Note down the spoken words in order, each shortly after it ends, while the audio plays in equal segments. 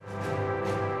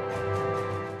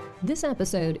This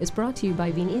episode is brought to you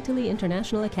by Vinitaly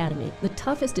International Academy, the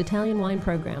toughest Italian wine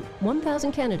program.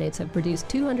 1,000 candidates have produced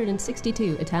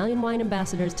 262 Italian wine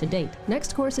ambassadors to date.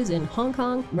 Next courses in Hong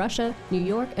Kong, Russia, New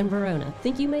York, and Verona.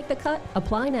 Think you make the cut?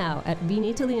 Apply now at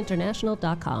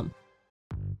vinitalyinternational.com.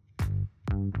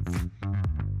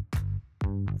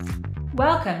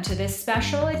 Welcome to this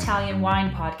special Italian wine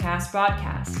podcast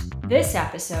broadcast. This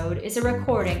episode is a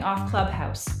recording off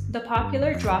Clubhouse, the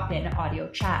popular drop-in audio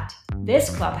chat.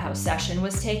 This Clubhouse session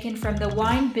was taken from the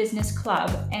Wine Business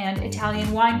Club and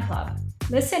Italian Wine Club.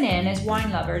 Listen in as wine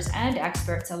lovers and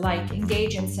experts alike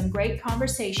engage in some great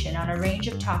conversation on a range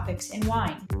of topics in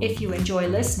wine. If you enjoy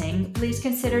listening, please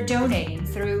consider donating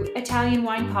through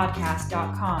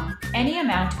ItalianWinePodcast.com. Any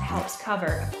amount helps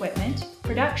cover equipment,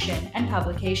 production, and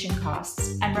publication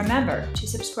costs. And remember to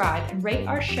subscribe and rate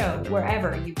our show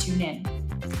wherever you tune in.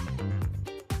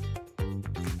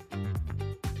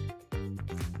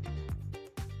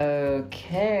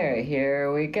 Okay,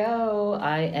 here we go.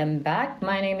 I am back.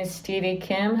 My name is Stevie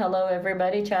Kim. Hello,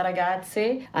 everybody. Ciao,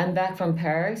 ragazzi. I'm back from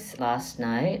Paris last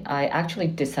night. I actually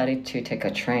decided to take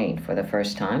a train for the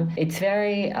first time. It's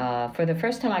for the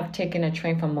first time I've taken a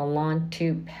train from Milan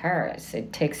to Paris.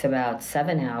 It takes about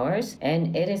 7 hours,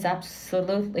 and it is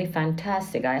absolutely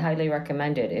fantastic. I highly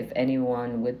recommend it if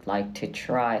anyone would like to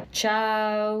try.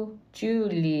 Ciao,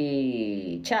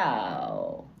 Julie.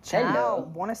 Ciao. Ciao, Hello.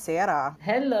 buonasera.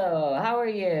 Hello, how are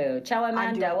you? Ciao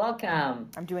Amanda, welcome.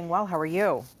 I'm doing well, how are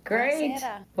you? Great.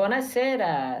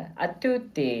 Buonasera a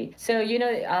tutti. So,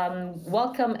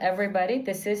 welcome everybody.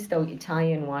 This is the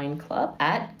Italian Wine Club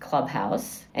at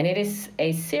Clubhouse, and it is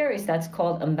a series that's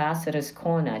called Ambassador's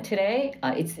Corner. Today,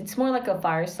 it's more like a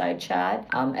fireside chat,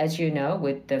 as you know,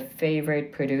 with the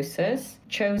favorite producers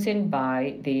chosen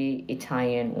by the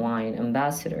Italian wine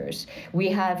ambassadors. We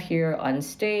have here on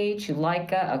stage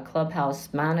Laika, a Clubhouse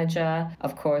manager,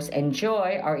 of course, and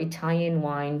Joy, our Italian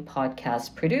wine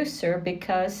podcast producer,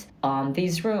 because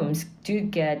these rooms do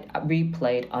get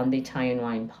replayed on the Italian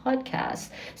Wine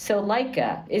Podcast. So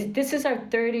Laika, this is our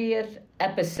 30th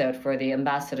episode for the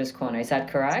Ambassador's Corner, is that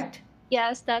correct?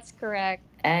 Yes, that's correct.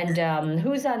 And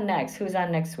who's on next? Who's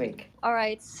on next week? All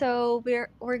right, so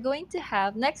we're going to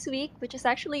have next week, which is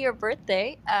actually your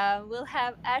birthday. We'll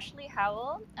have Ashley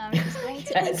Howell. She's going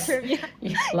to interview.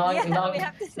 long. We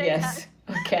have to say yes.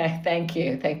 that. Okay. Thank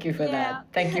you for that.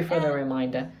 Thank you for the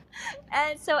reminder.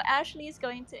 And so Ashley is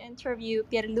going to interview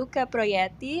Pierluca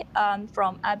Proietti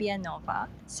from Abbianova.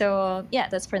 So yeah,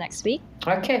 that's for next week.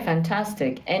 Okay,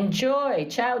 fantastic. And Joy,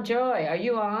 ciao Joy, are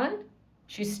you on?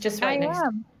 She's just right next. I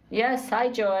am. Yes, hi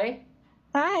Joy.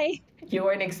 Hi. You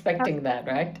weren't expecting that,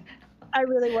 right? I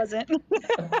really wasn't.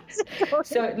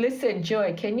 So listen,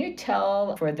 Joy, can you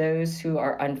tell for those who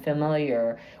are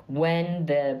unfamiliar when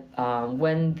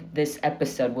this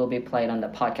episode will be played on the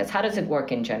podcast? How does it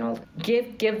work in general?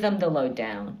 Give them the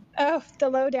lowdown. Oh, the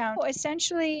lowdown.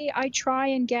 Essentially, I try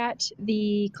and get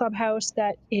the Clubhouse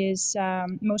that is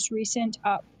most recent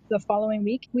up the following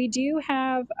week. We do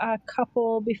have a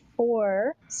couple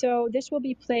before, so this will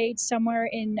be played somewhere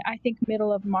in, I think,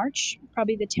 middle of March,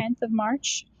 probably the 10th of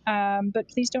March. But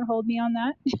please don't hold me on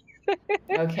that.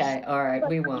 Okay, all right,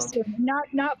 we won't.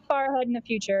 Not far ahead in the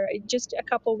future, just a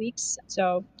couple weeks.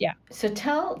 So yeah. So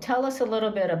tell us a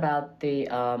little bit about the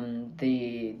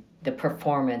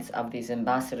performance of these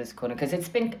ambassadors corner, because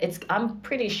I'm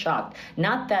pretty shocked.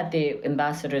 Not that the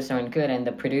ambassadors aren't good and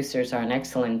the producers aren't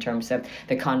excellent in terms of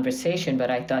the conversation,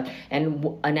 but I thought, and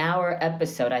an hour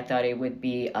episode, I thought it would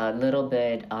be a little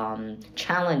bit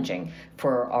challenging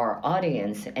for our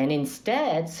audience, and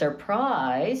instead,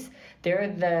 surprise,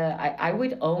 I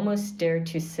would almost dare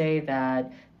to say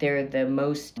that they're the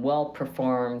most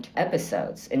well-performed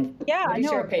episodes. And yeah, what is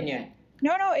your opinion?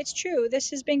 No, it's true.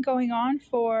 This has been going on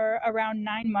for around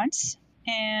 9 months.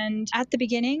 And at the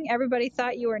beginning, everybody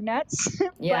thought you were nuts.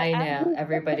 Yeah, I know.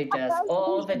 Everybody does.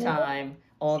 All the time.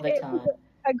 It was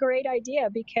a great idea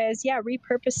because,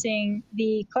 repurposing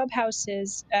the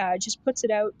clubhouses just puts it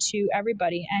out to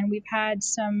everybody. And we've had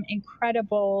some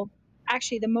incredible...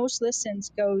 Actually, the most listens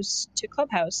goes to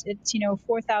Clubhouse. It's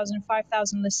 4,000,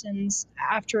 5,000 listens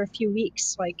after a few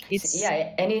weeks.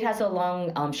 And it has a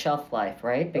long shelf life,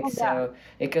 right? Because so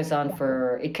it goes on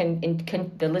for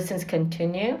the listens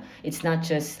continue. It's not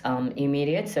just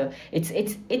immediate. So it's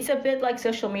a bit like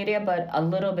social media, but a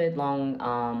little bit long.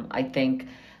 I think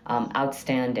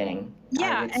outstanding.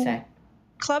 Yeah, I would say.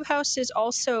 Clubhouse has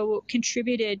also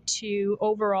contributed to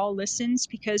overall listens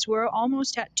because we're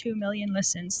almost at 2 million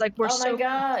listens. Oh my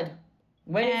God.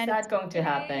 When is that going to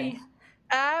happen?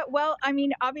 Well, I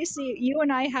mean, obviously you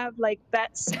and I have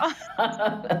bets.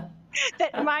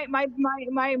 that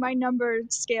my number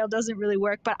scale doesn't really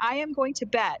work, but I am going to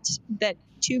bet that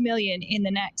 2 million in the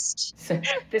next. So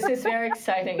this is very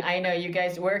exciting. I know you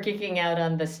guys were kicking out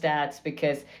on the stats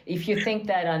because if you think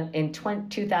that in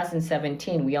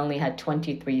 2017 we only had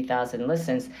 23,000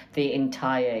 listens the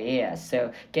entire year,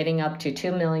 so getting up to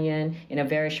 2 million in a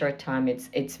very short time,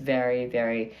 it's very,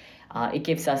 very. It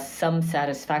gives us some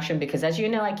satisfaction because, as you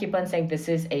know, I keep on saying this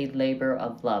is a labor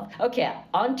of love. Okay,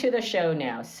 on to the show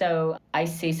now. So I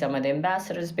see some of the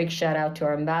ambassadors. Big shout out to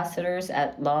our ambassadors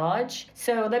at large.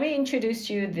 So let me introduce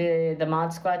you. The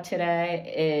Mod Squad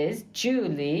today is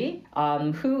Julie,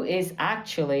 who is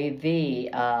actually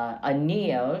a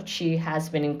NEO. She has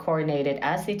been incarnated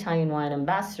as the Italian Wine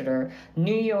Ambassador,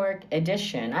 New York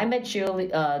edition. I met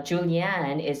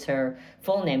Julianne is her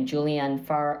full name, Julianne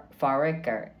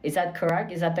Farricker. Is that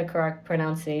correct? Is that the correct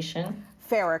pronunciation?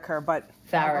 Farricker, but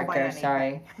Farricker,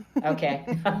 sorry. Okay.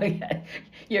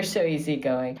 You're so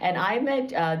easygoing. And I met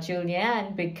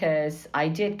Julianne because I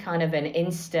did kind of an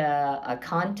Insta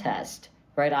contest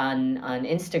right on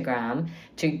Instagram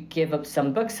to give up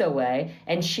some books away.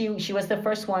 And she was the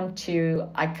first one to,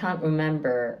 I can't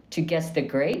remember, to guess the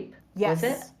grape. Yes.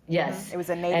 Was it? Yes. Mm-hmm. It was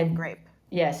a native grape.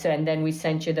 Yes, and then we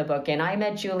sent you the book. And I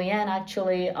met Julianne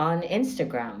actually on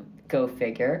Instagram, go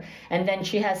figure. And then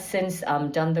she has since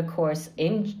done the course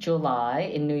in July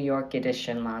in New York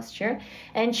edition last year.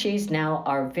 And she's now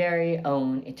our very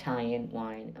own Italian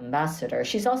wine ambassador.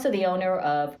 She's also the owner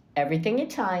of Everything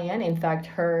Italian. In fact,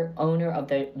 her owner of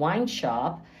the wine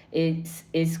shop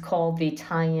is called the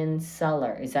Italian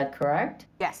Cellar. Is that correct?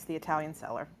 Yes, the Italian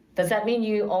Cellar. Does that mean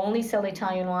you only sell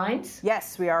Italian wines?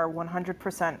 Yes, we are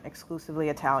 100% exclusively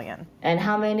Italian. And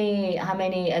how many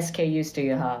SKUs do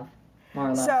you have, more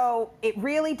or less? So it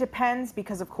really depends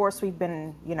because, of course, we've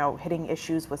been, hitting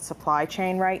issues with supply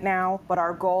chain right now. But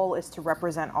our goal is to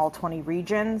represent all 20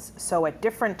 regions. So at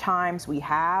different times we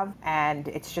have, and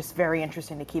it's just very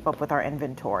interesting to keep up with our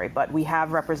inventory. But we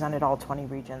have represented all 20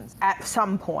 regions at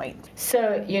some point.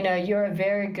 So, you're a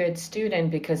very good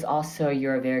student because also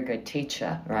you're a very good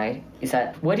teacher, right?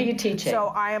 What are you teaching? So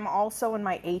I am also in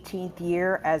my 18th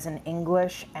year as an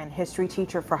English and history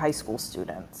teacher for high school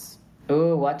students.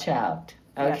 Ooh, watch out.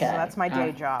 Okay. Yes, so that's my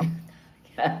day job.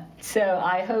 So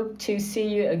I hope to see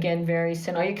you again very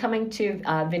soon. Are you coming to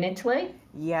Vinitaly?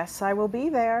 Yes, I will be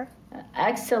there.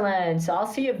 Excellent. So I'll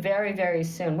see you very, very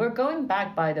soon. We're going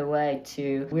back, by the way,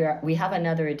 we have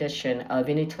another edition of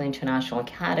Vinitaly International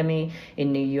Academy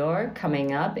in New York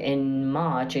coming up in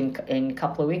March, in a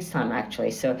couple of weeks' time,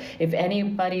 actually. So if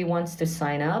anybody wants to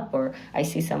sign up, or I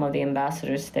see some of the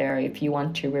ambassadors there, if you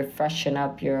want to refreshen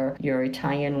up your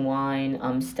Italian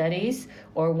wine studies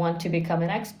or want to become an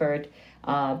expert,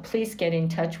 please get in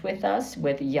touch with us,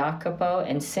 with Jacopo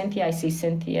and Cynthia. I see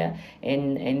Cynthia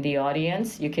in the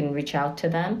audience. You can reach out to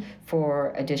them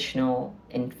for additional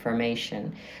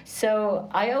information. So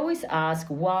I always ask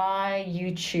why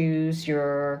you choose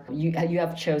you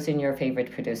have chosen your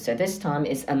favorite producer. This time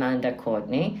is Amanda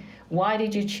Courtney. Why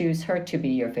did you choose her to be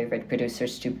your favorite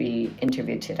producers to be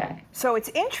interviewed today? So it's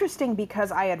interesting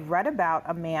because I had read about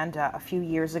Amanda a few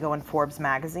years ago in Forbes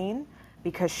magazine,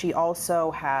 because she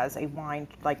also has a wine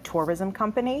tourism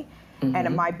company. Mm-hmm.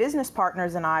 And my business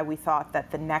partners and I, we thought that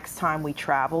the next time we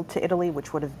traveled to Italy,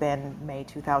 which would have been May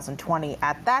 2020,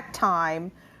 at that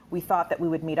time, we thought that we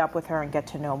would meet up with her and get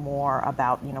to know more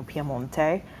about,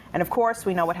 Piemonte. And of course,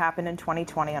 we know what happened in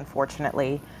 2020,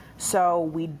 unfortunately. So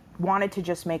we wanted to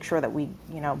just make sure that we,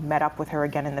 met up with her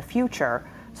again in the future.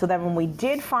 So then when we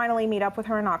did finally meet up with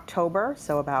her in October,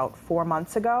 so about 4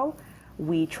 months ago,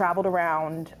 we traveled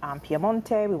around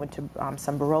Piemonte. We went to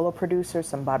some Barolo producers,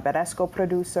 some Barbaresco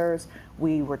producers.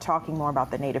 We were talking more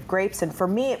about the native grapes. And for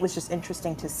me, it was just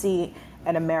interesting to see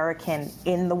an American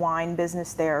in the wine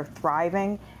business there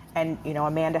thriving. And,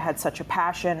 Amanda had such a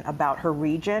passion about her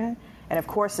region. And of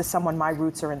course, as someone, my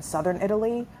roots are in southern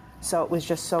Italy. So it was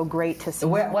just so great to see.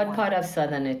 What part of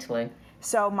southern Italy?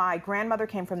 So my grandmother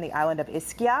came from the island of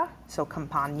Ischia, so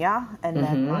Campania, and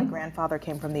then my grandfather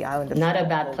came from the island of Not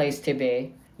Stromboli. a bad place to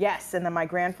be. Yes, and then my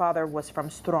grandfather was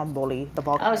from Stromboli, the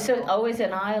volcano. Oh, so always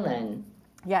an island.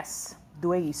 Yes, Due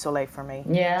Isole for me.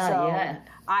 Yeah, so yeah.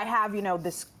 I have,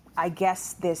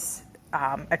 this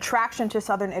attraction to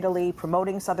southern Italy,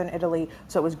 promoting southern Italy.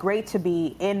 So it was great to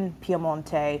be in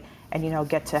Piemonte and,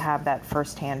 get to have that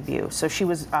firsthand view. So she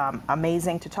was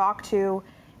amazing to talk to.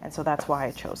 And so that's why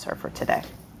I chose her for today.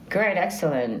 Great,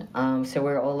 excellent. So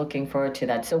we're all looking forward to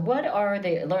that. So what are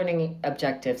the learning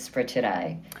objectives for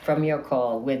today from your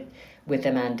call with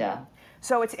Amanda?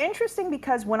 So it's interesting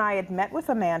because when I had met with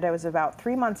Amanda, it was about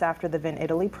 3 months after the Vin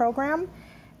Italy program.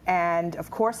 And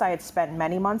of course, I had spent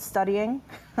many months studying.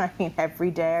 I mean,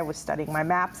 every day I was studying my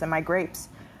maps and my grapes.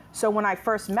 So when I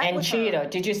first met with Cheeto. her,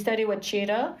 Did you study with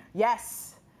Cheeto?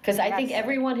 yes. Because I think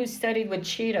everyone who studied with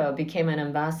Cheeto became an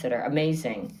ambassador.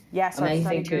 Amazing. Yes, amazing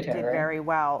our study group tutor, did right? very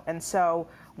well. And so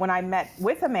when I met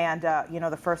with Amanda,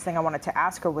 the first thing I wanted to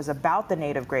ask her was about the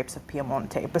native grapes of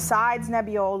Piemonte. Besides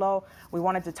Nebbiolo, we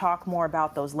wanted to talk more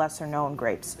about those lesser known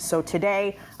grapes. So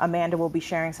today, Amanda will be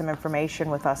sharing some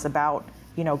information with us about,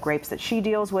 grapes that she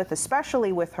deals with,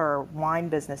 especially with her wine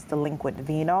business, Delinquent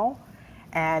Vino,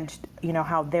 and,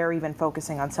 how they're even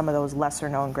focusing on some of those lesser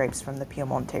known grapes from the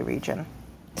Piemonte region.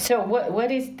 So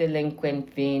what is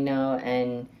Delinquent Vino,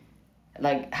 and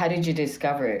how did you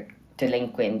discover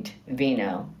Delinquent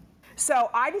Vino? So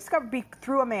I discovered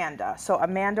through Amanda. So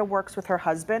Amanda works with her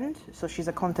husband. So she's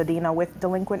a contadina with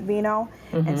Delinquent Vino.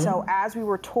 Mm-hmm. And so as we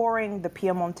were touring the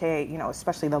Piemonte,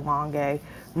 especially the Langhe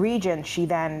region, she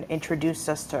then introduced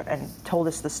us to and told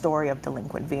us the story of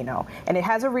Delinquent Vino. And it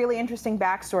has a really interesting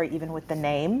backstory, even with the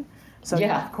name. So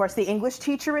yeah. Of course, the English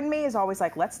teacher in me is always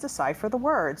like, let's decipher the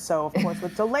words. So of course,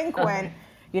 with Delinquent,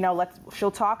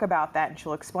 she'll talk about that and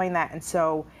she'll explain that. And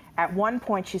so at one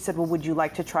point she said, well, would you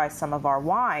like to try some of our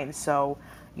wines? So,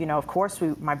 of course,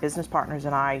 my business partners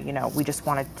and I, we just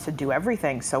wanted to do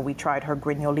everything. So we tried her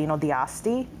Grignolino di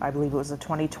Asti, I believe it was a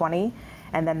 2020,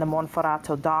 and then the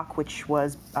Monferrato DOC, which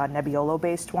was a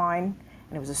Nebbiolo-based wine,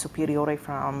 and it was a Superiore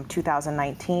from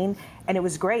 2019. And it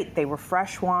was great. They were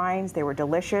fresh wines, they were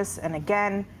delicious. And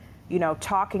again,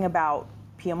 talking about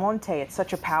Piemonte, it's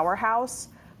such a powerhouse,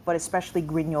 but especially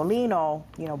Grignolino,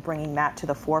 bringing that to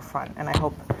the forefront. And I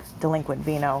hope Delinquent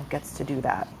Vino gets to do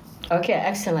that. Okay,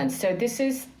 excellent. So this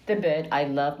is the bit, I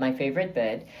love my favorite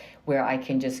bit, where I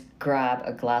can just grab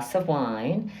a glass of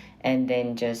wine and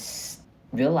then just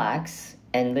relax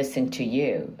and listen to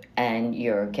you and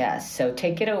your guests. So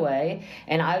take it away,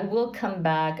 and I will come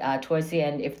back towards the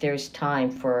end if there's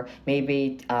time for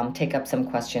maybe take up some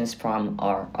questions from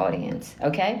our audience.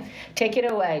 Okay? Take it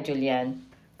away, Julianne.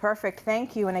 Perfect,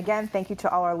 thank you. And again, thank you to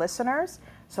all our listeners.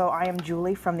 So I am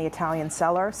Julie from the Italian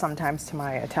Cellar. Sometimes to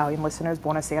my Italian listeners,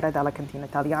 buonasera dalla cantina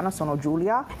italiana, sono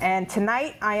Giulia. And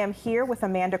tonight I am here with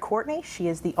Amanda Courtney. She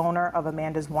is the owner of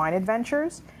Amanda's Wine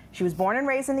Adventures. She was born and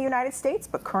raised in the United States,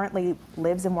 but currently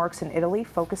lives and works in Italy,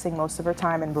 focusing most of her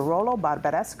time in Barolo,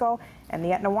 Barbaresco, and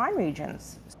the Etna wine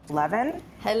regions. Levin?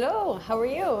 Hello, how are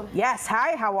you? Yes,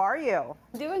 hi, how are you?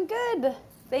 Doing good.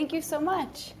 Thank you so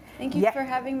much. Thank you for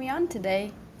having me on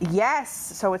today. Yes,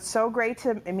 so it's so great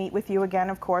to meet with you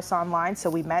again, of course, online. So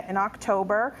we met in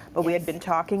October, but we had been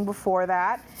talking before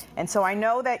that. And so I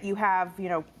know that you have,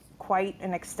 quite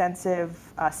an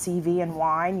extensive CV in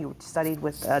wine. You studied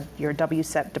with your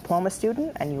WSET diploma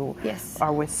student, and you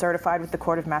are certified with the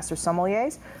Court of Master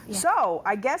Sommeliers. Yeah. So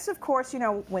I guess, of course,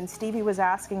 when Stevie was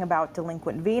asking about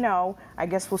Delinquent Vino, I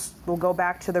guess we'll go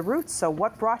back to the roots. So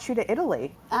what brought you to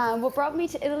Italy? What brought me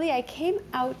to Italy, I came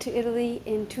out to Italy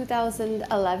in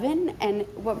 2011, and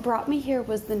what brought me here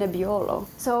was the Nebbiolo.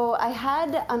 So I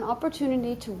had an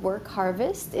opportunity to work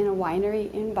harvest in a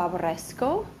winery in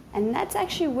Barbaresco. And that's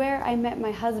actually where I met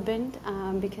my husband,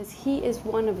 because he is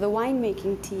one of the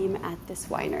winemaking team at this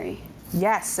winery.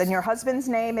 Yes, and your husband's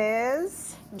name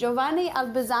is? Giovanni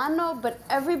Albizano, but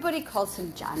everybody calls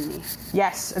him Gianni.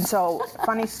 Yes, and so,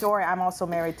 funny story, I'm also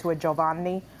married to a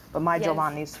Giovanni, but my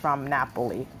Giovanni's from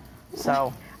Napoli.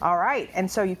 So, all right,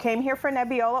 and so you came here for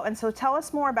Nebbiolo, and so tell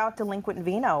us more about Delinquent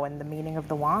Vino and the meaning of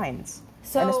the wines,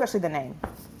 and especially the name.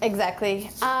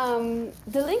 Exactly.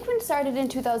 Delinquent started in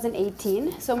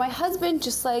 2018. So my husband,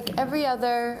 just like every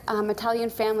other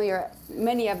Italian family, or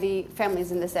many of the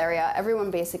families in this area, everyone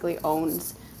basically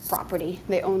owns property.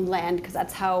 They own land, because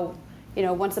that's how,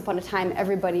 once upon a time,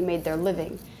 everybody made their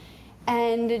living.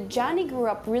 And Johnny grew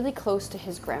up really close to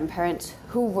his grandparents,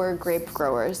 who were grape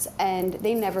growers, and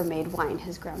they never made wine,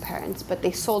 his grandparents, but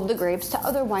they sold the grapes to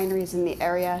other wineries in the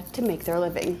area to make their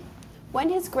living. When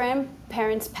his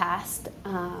grandparents passed,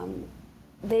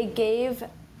 they gave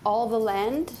all the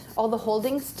land, all the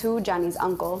holdings to Johnny's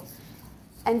uncle.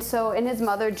 And his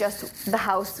mother, just the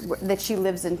house that she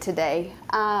lives in today.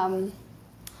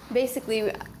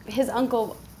 Basically, his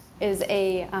uncle is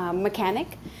a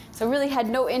mechanic, so really had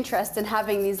no interest in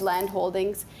having these land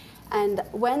holdings. And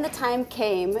when the time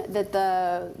came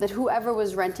that whoever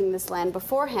was renting this land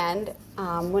beforehand,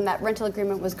 when that rental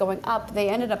agreement was going up, they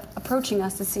ended up approaching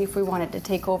us to see if we wanted to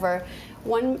take over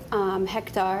 1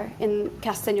 hectare in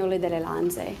Castagnole delle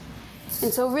Lanze.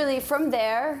 And so really from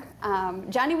there,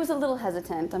 Johnny was a little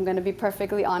hesitant, I'm gonna be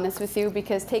perfectly honest with you,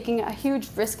 because taking a huge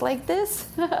risk like this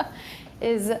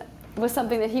was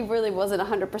something that he really wasn't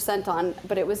 100% on,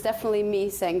 but it was definitely me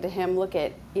saying to him, look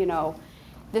at,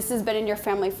 This has been in your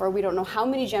family for we don't know how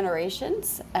many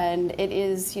generations, and it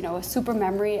is, you know, a super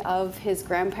memory of his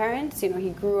grandparents. You know, he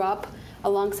grew up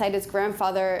alongside his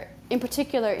grandfather, in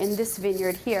particular in this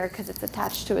vineyard here, because it's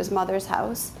attached to his mother's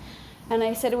house. And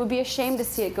I said it would be a shame to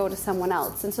see it go to someone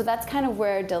else. And so that's kind of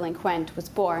where Delinquent was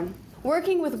born.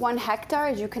 Working with 1 hectare,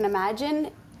 as you can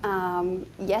imagine,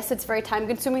 yes, it's very time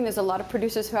consuming. There's a lot of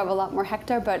producers who have a lot more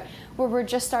hectare, but where we're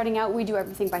just starting out, we do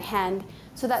everything by hand.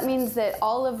 So that means that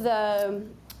all of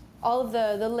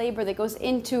the labor that goes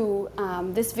into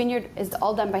this vineyard is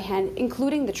all done by hand,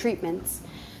 including the treatments.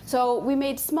 So we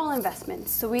made small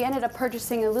investments. So we ended up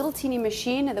purchasing a little teeny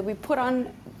machine that we put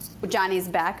on Johnny's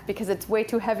back because it's way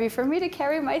too heavy for me to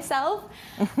carry myself.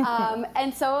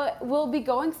 And so we'll be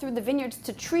going through the vineyards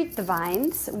to treat the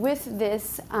vines with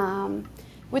this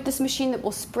machine that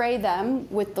will spray them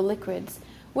with the liquids.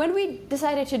 When we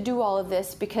decided to do all of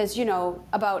this, because, you know,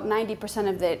 about 90%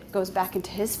 of it goes back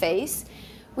into his face,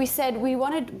 we said we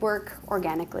want to work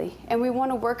organically, and we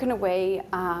want to work in a way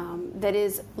that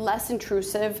is less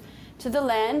intrusive to the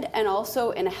land and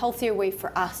also in a healthier way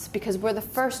for us, because we're the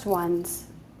first ones.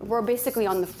 We're basically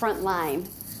on the front line,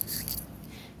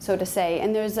 so to say.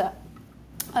 And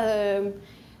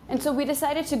and so we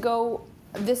decided to go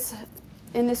in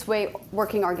this way,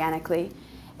 working organically.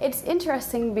 It's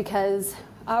interesting because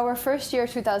our first year,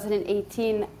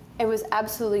 2018, it was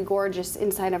absolutely gorgeous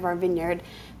inside of our vineyard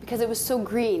because it was so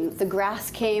green. The grass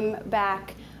came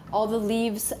back, all the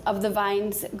leaves of the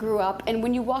vines grew up, and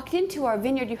when you walked into our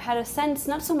vineyard, you had a sense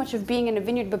not so much of being in a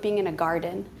vineyard, but being in a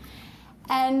garden.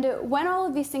 And when all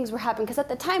of these things were happening, because at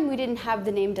the time we didn't have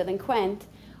the name Delinquent,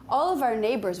 all of our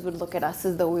neighbors would look at us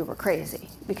as though we were crazy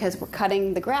because we're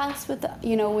cutting the grass with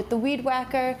the weed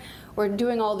whacker. We're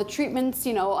doing all the treatments,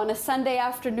 you know, on a Sunday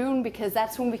afternoon because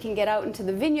that's when we can get out into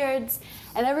the vineyards,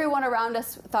 and everyone around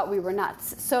us thought we were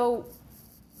nuts. So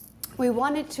we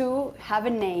wanted to have a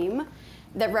name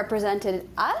that represented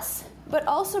us, but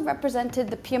also represented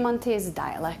the Piemontese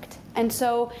dialect. And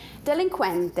so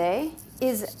delinquente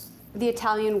is the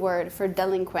Italian word for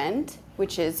delinquent,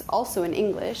 which is also in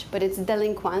English, but it's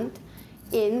delinquent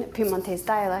in Piemontese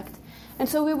dialect. And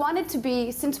so we wanted to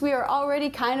be, since we are already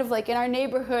kind of like in our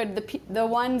neighborhood, the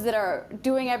ones that are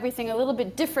doing everything a little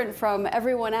bit different from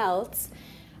everyone else,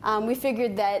 we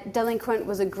figured that delinquent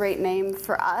was a great name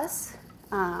for us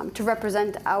to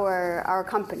represent our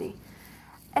company.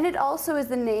 And it also is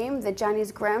the name that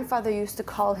Johnny's grandfather used to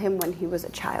call him when he was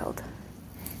a child.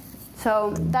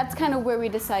 So that's kind of where we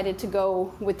decided to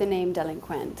go with the name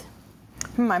Delinquent.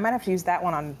 I might have to use that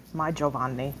one on my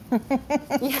Giovanni.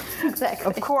 Yeah, exactly.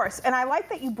 Of course. And I like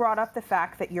that you brought up the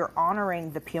fact that you're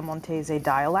honoring the Piemontese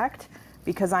dialect,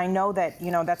 because I know that,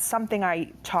 you know, that's something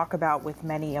I talk about with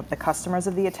many of the customers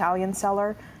of the Italian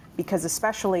Cellar, because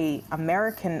especially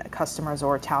American customers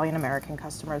or Italian American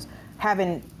customers have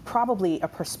probably a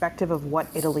perspective of what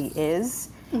Italy is.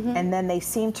 Mm-hmm. And then they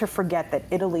seem to forget that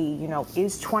Italy, you know,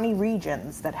 is 20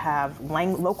 regions that have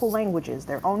local languages,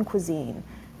 their own cuisine,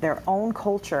 their own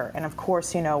culture. And of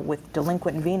course, you know, with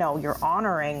Delinquent Vino, you're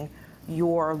honoring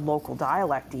your local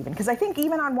dialect even. Because I think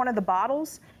even on one of the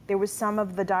bottles, there was some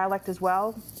of the dialect as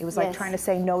well. It was like trying to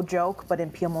say no joke, but in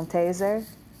Piemontese,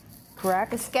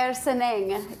 correct?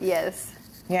 Scherzeneng, yes.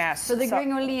 Yes. So the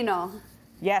Gringolino.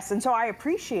 Yes, and so I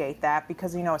appreciate that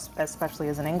because, you know, especially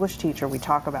as an English teacher, we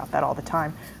talk about that all the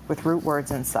time with root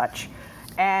words and such.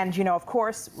 And, you know, of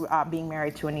course, being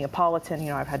married to a Neapolitan, you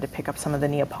know, I've had to pick up some of the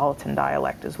Neapolitan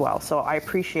dialect as well. So I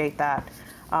appreciate that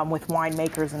with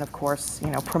winemakers and, of course,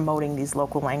 you know, promoting these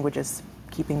local languages,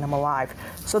 keeping them alive.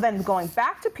 So then going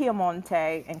back to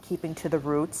Piemonte and keeping to the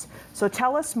roots, so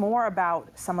tell us more about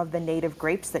some of the native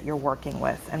grapes that you're working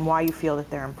with and why you feel that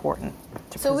they're important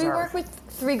to preserve. So we work with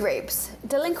 3 grapes.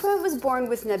 Delinquent was born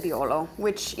with Nebbiolo,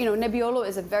 which, you know, Nebbiolo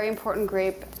is a very important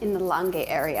grape in the Langhe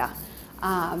area.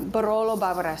 Barolo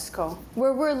Barbaresco.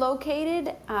 Where we're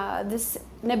located, this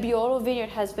Nebbiolo vineyard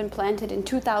has been planted in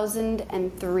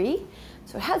 2003.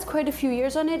 So it has quite a few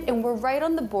years on it, and we're right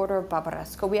on the border of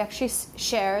Barbaresco. We actually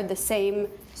share the same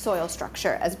soil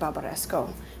structure as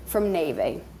Barbaresco from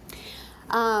Neve.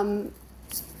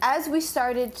 As we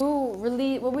started to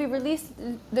release, when we released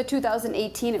the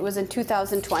 2018, it was in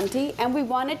 2020, and we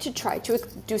wanted to try to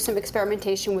do some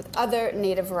experimentation with other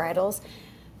native varietals,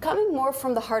 coming more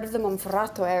from the heart of the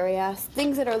Monferrato area,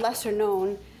 things that are lesser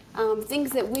known,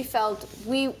 things that we felt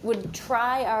we would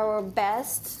try our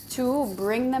best to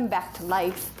bring them back to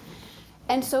life.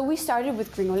 And so we started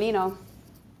with Gringolino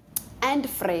and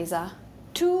Fresa,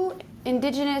 2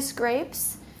 indigenous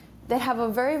grapes that have a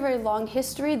very, very long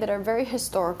history, that are very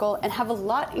historical, and have a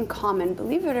lot in common,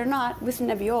 believe it or not, with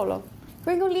Nebbiolo.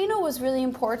 Gringolino was really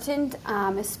important,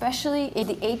 especially in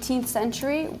the 18th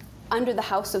century under the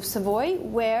House of Savoy,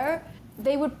 where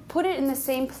they would put it in the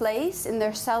same place in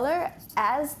their cellar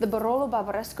as the Barolo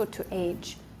Barbaresco to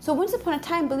age. So once upon a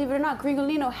time, believe it or not,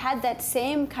 Gringolino had that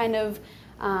same kind of,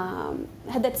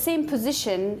 had that same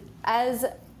position as,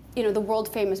 you know, the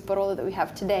world famous Barolo that we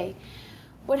have today.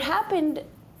 What happened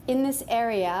in this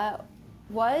area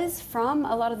was from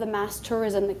a lot of the mass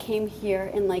tourism that came here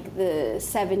in like the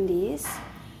 70s,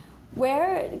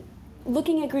 where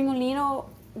looking at Gringolino,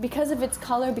 because of its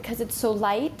color, because it's so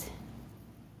light,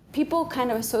 people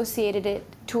kind of associated it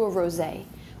to a rosé.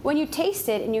 When you taste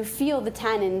it and you feel the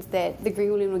tannins that the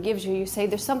Gringolino gives you, you say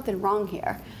there's something wrong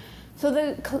here. So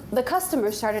the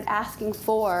customers started asking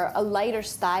for a lighter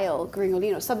style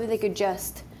Gringolino, something they could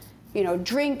just, you know,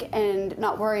 drink and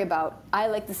not worry about. I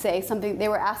like to say something, they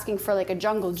were asking for like a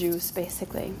jungle juice,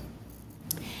 basically.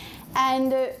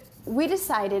 And we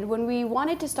decided when we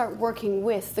wanted to start working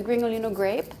with the Gringolino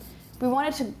grape, we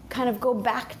wanted to kind of go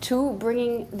back to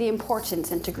bringing the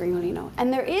importance into Gringolino.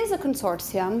 And there is a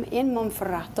consortium in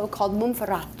Monferrato called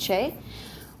Monferrace,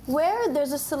 where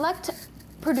there's a select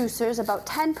producers, about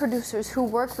 10 producers who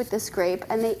work with this grape,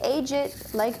 and they age it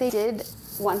like they did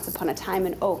once upon a time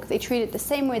in oak. They treat it the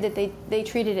same way that they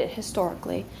treated it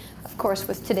historically, of course,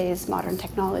 with today's modern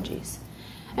technologies.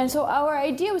 And so our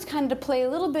idea was kind of to play a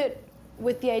little bit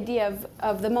with the idea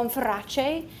of the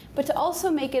Monferrace, but to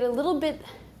also make it a little bit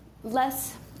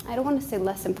less, I don't want to say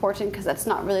less important because that's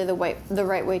not really the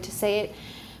right way to say it,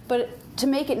 but to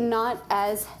make it not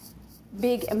as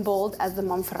big and bold as the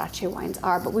Monferrace wines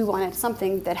are, but we wanted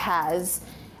something that has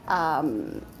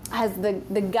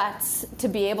the guts to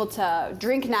be able to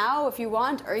drink now if you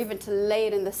want, or even to lay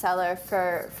it in the cellar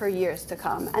for years to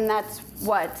come. And that's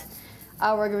what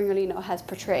our Gringolino has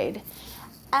portrayed.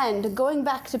 And going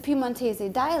back to Piemontese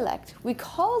dialect, we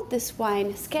called this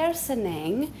wine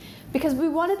Scherzeneng because we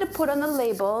wanted to put on the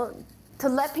label to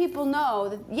let people know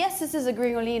that yes, this is a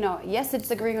Gringolino, yes,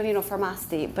 it's a Gringolino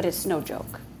Formasti, but it's no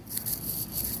joke.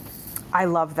 I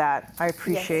love that. I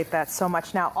appreciate that so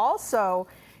much. Now, also,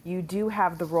 you do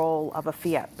have the role of a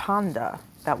Fiat Panda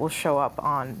that will show up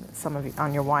on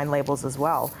on your wine labels as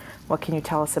well. What can you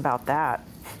tell us about that?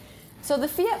 So the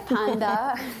Fiat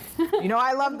Panda. You know,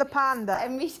 I love the Panda. I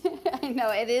mean, I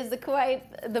know it is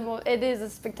it is a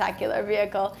spectacular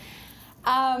vehicle.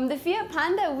 The Fiat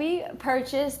Panda we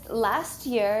purchased last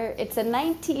year. It's a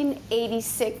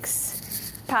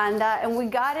 1986 Panda, and we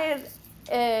got it.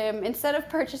 Instead of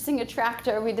purchasing a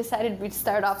tractor, we decided we'd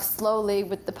start off slowly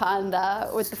with the Panda,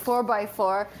 with the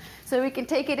 4x4, so we can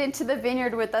take it into the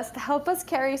vineyard with us to help us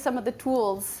carry some of the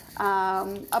tools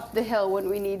up the hill when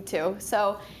we need to.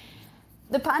 So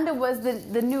the Panda was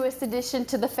the newest addition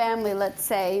to the family, let's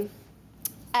say,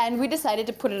 and we decided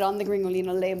to put it on the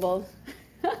Gringolino label.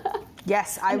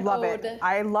 Yes, I love it.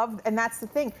 And that's the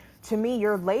thing. To me,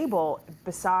 your label,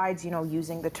 besides, you know,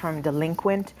 using the term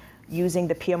delinquent, using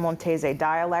the Piemontese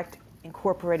dialect,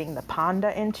 incorporating the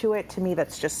Panda into it, to me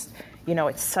that's just, you know,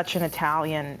 it's such an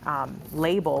Italian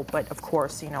label, but of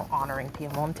course, you know, honoring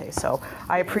Piemonte. So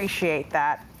I appreciate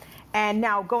that. And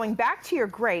now going back to your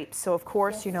grapes, so of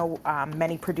course, you know,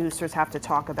 many producers have to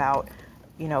talk about,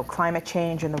 you know, climate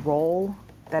change and the role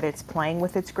that it's playing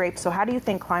with its grapes. So how do you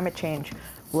think climate change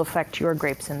will affect your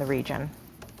grapes in the region?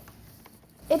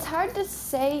 It's hard to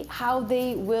say how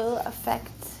they will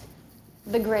affect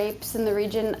the grapes in the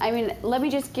region. I mean, let me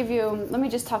just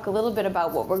talk a little bit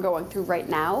about what we're going through right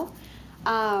now.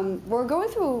 We're going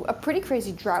through a pretty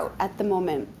crazy drought at the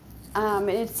moment. And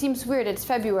it seems weird, it's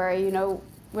February, you know,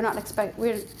 we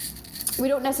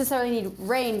don't necessarily need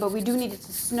rain, but we do need it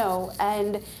to snow.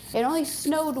 And it only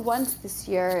snowed once this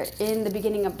year in the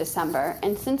beginning of December.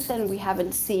 And since then we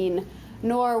haven't seen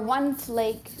nor one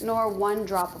flake, nor one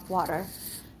drop of water.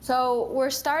 So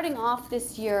we're starting off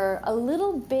this year a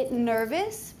little bit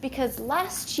nervous because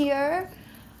last year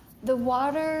the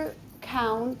water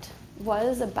count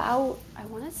was about, I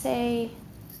want to say,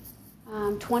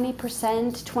 20%,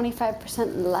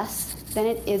 25% less than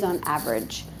it is on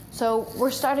average. So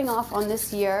we're starting off on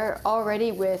this year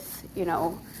already with, you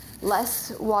know,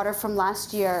 less water from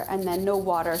last year and then no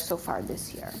water so far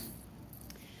this year.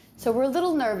 So we're a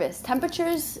little nervous.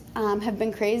 Temperatures have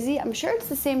been crazy. I'm sure it's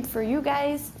the same for you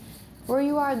guys where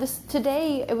you are.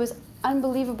 Today it was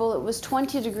unbelievable. It was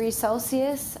 20 degrees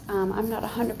Celsius. I'm not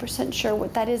 100% sure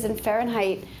what that is in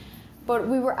Fahrenheit, but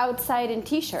we were outside in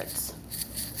t-shirts,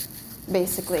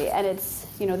 basically, and it's,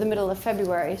 you know, the middle of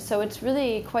February. So it's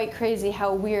really quite crazy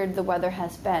how weird the weather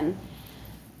has been.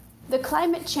 The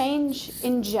climate change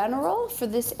in general for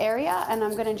this area, and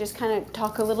I'm going to just kind of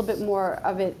talk a little bit more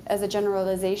of it as a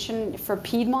generalization for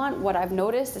Piedmont, what I've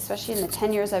noticed, especially in the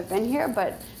 10 years I've been here,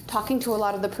 but talking to a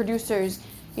lot of the producers,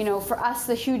 you know, for us,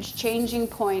 the huge changing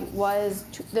point was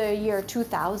the year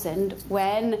 2000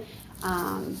 when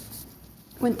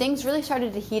things really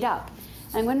started to heat up.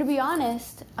 And I'm going to be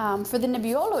honest, for the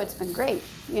Nebbiolo, it's been great.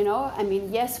 You know, I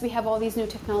mean, yes, we have all these new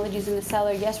technologies in the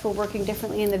cellar. Yes, we're working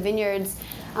differently in the vineyards.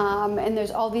 And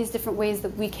there's all these different ways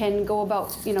that we can go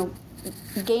about, you know,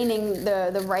 gaining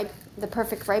the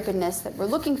perfect ripeness that we're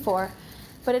looking for.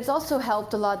 But it's also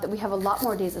helped a lot that we have a lot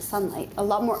more days of sunlight, a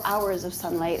lot more hours of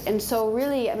sunlight. And so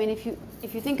really, I mean, if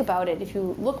you think about it, if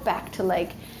you look back to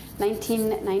like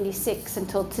 1996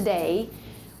 until today,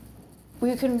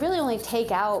 we can really only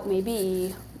take out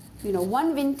maybe, you know,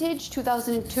 one vintage,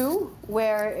 2002,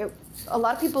 where a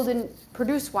lot of people didn't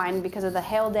produce wine because of the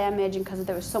hail damage and because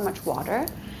there was so much water.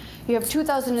 You have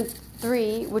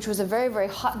 2003, which was a very, very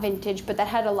hot vintage, but that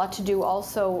had a lot to do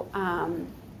also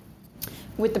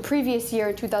with the previous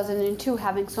year, 2002,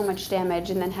 having so much damage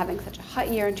and then having such a hot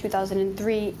year in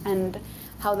 2003 and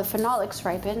how the phenolics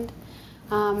ripened.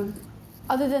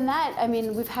 Other than that, I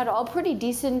mean, we've had all pretty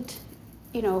decent,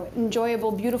 you know, enjoyable,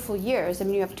 beautiful years. I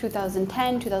mean, you have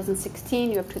 2010,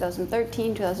 2016, you have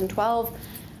 2013, 2012.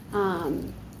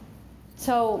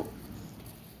 So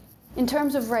in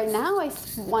terms of right now, I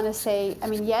want to say, I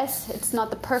mean, yes, it's not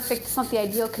the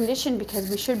ideal condition because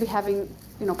we should be having,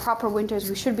 you know, proper winters.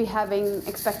 We should be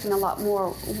expecting a lot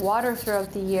more water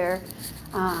throughout the year.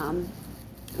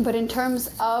 But in terms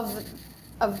of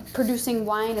producing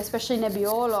wine, especially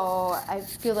Nebbiolo, I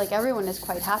feel like everyone is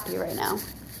quite happy right now.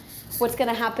 What's going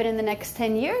to happen in the next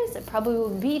 10 years? It probably will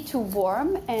be too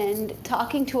warm. And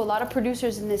talking to a lot of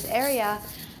producers in this area,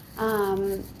 a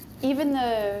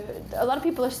lot of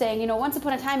people are saying, you know, once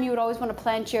upon a time you would always want to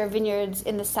plant your vineyards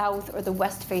in the south or the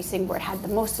west facing where it had the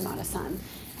most amount of sun.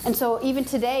 And so even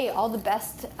today, all the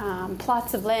best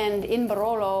plots of land in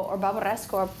Barolo or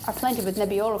Barbaresco are planted with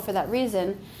Nebbiolo for that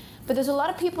reason. But there's a lot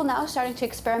of people now starting to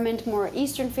experiment more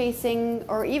eastern facing,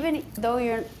 or even though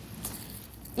you're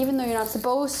not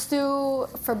supposed to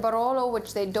for Barolo,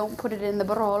 which they don't put it in the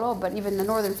Barolo, but even the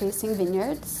northern facing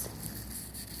vineyards.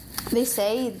 They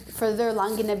say for their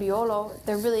Langhe Nebbiolo,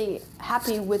 they're really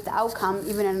happy with the outcome,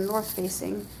 even in a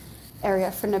north-facing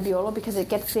area for Nebbiolo, because it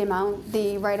gets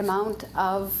the right amount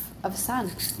of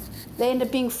sun. They end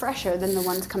up being fresher than the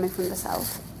ones coming from the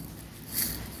south.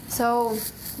 So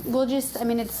we're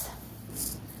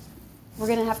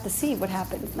going to have to see what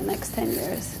happens in the next 10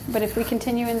 years. But if we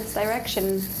continue in this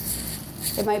direction,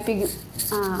 it might be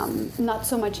not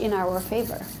so much in our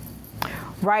favor.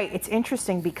 Right. It's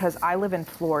interesting because I live in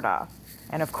Florida.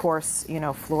 And of course, you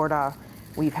know, Florida,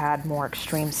 we've had more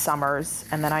extreme summers.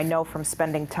 And then I know from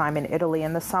spending time in Italy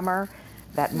in the summer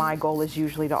that my goal is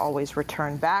usually to always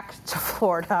return back to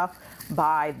Florida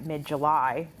by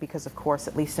mid-July. Because of course,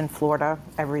 at least in Florida,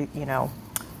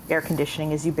 air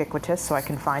conditioning is ubiquitous, so I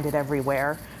can find it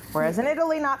everywhere. Whereas in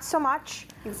Italy, not so much.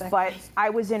 Exactly. But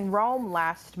I was in Rome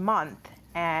last month,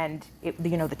 and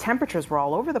the temperatures were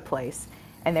all over the place.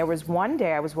 And there was one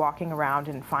day I was walking around,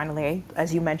 and finally,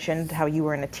 as you mentioned how you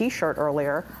were in a t-shirt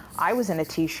earlier, I was in a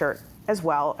t-shirt as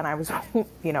well, and I was,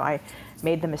 I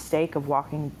made the mistake of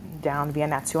walking down Via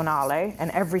Nazionale,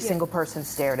 and every single person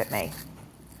stared at me.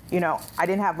 You know, I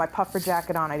didn't have my puffer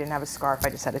jacket on, I didn't have a scarf, I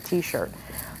just had a t-shirt.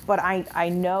 But I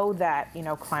know that,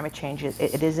 climate change,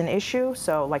 it is an issue.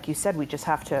 So like you said, we just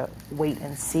have to wait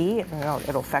and see.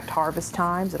 It'll affect harvest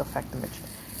times, it'll affect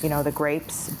the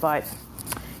grapes, but,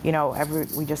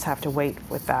 we just have to wait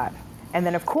with that. And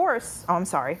then of course, I'm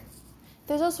sorry.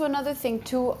 There's also another thing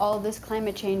to all this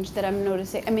climate change that I'm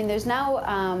noticing. I mean, there's now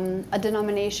a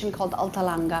denomination called Alta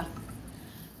Langa,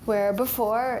 where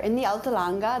before in the Alta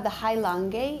Langa, the high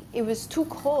Langhe, it was too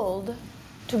cold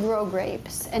to grow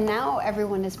grapes, and now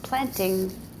everyone is planting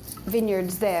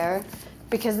vineyards there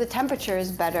because the temperature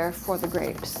is better for the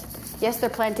grapes. Yes, they're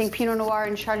planting Pinot Noir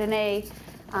and Chardonnay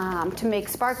to make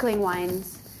sparkling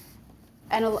wines,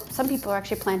 and some people are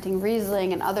actually planting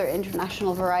Riesling and other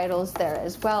international varietals there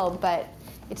as well, but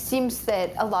it seems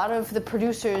that a lot of the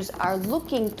producers are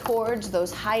looking towards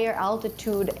those higher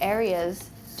altitude areas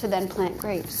to then plant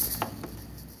grapes.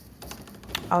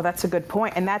 Oh, that's a good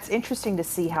point. And that's interesting to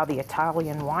see how the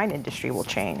Italian wine industry will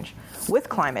change with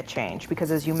climate change, because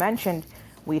as you mentioned,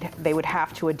 they would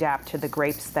have to adapt to the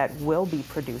grapes that will be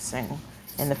producing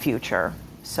in the future.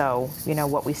 So,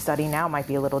 what we study now might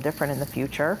be a little different in the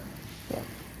future. Yeah.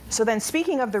 So then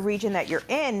speaking of the region that you're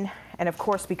in, and of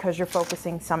course, because you're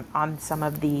focusing on some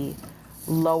of the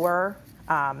lower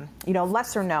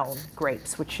lesser known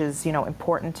grapes, which is,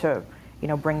 important to,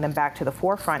 bring them back to the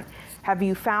forefront. Have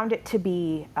you found it to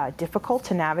be difficult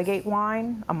to navigate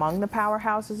wine among the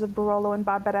powerhouses of Barolo and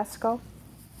Barbaresco?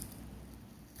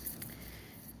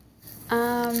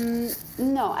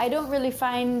 No, I don't really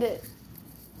find,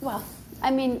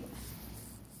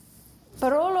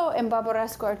 Barolo and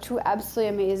Barbaresco are two absolutely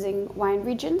amazing wine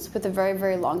regions with a very,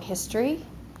 very long history.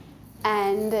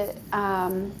 And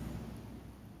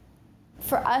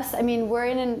for us, we're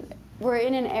in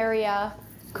an area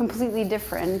completely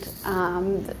different.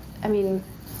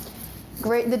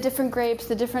 The different grapes,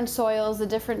 the different soils, the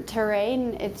different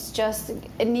terrain,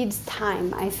 it needs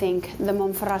time, I think, the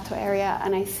Monferrato area.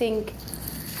 And I think,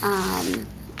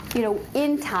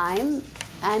 in time,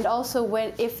 and also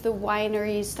if the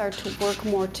wineries start to work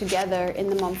more together in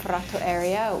the Monferrato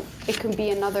area, it can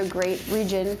be another great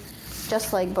region,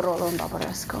 just like Barolo and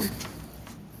Barbaresco.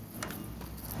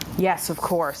 Yes, of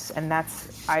course. And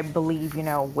that's, I believe,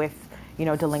 with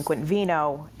Delinquent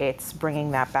Vino, it's bringing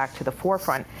that back to the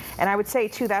forefront. And I would say,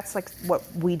 too, that's like what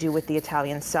we do with the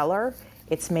Italian cellar.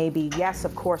 It's maybe, yes,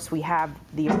 of course, we have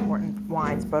the important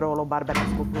wines, Barolo,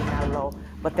 Barbaresco, Brunello,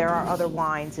 but there are other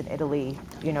wines in Italy,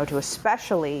 to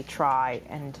especially try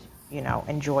and,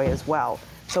 enjoy as well.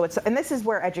 So and this is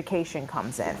where education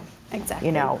comes in.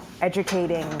 Exactly.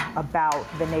 Educating about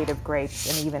the native grapes,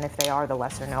 and even if they are the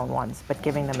lesser known ones, but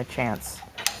giving them a chance.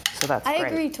 So that's great. I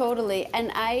agree totally.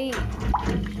 And I'm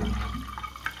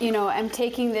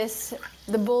taking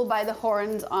the bull by the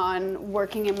horns on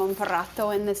working in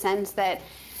Monferrato in the sense that,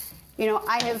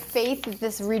 I have faith that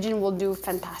this region will do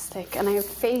fantastic. And I have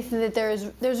faith that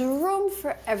there's room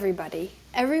for everybody.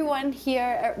 Everyone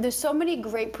here, there's so many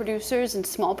great producers and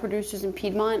small producers in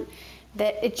Piedmont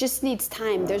that it just needs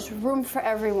time. There's room for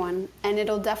everyone. And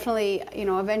it'll definitely,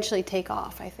 eventually take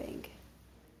off, I think.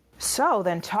 So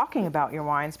then, talking about your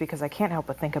wines, because I can't help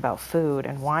but think about food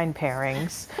and wine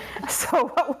pairings. So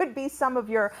what would be some of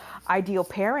your ideal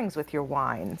pairings with your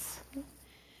wines?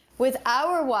 With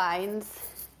our wines,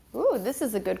 this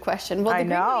is a good question. Well,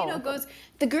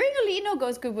 the Gringolino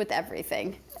goes good with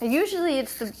everything. Usually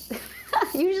it's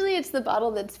the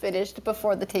bottle that's finished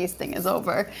before the tasting is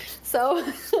over. So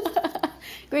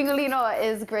Gringolino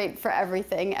is great for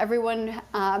everything. Everyone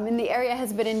in the area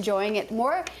has been enjoying it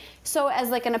more so as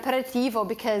like an aperitivo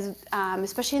because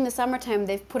especially in the summertime,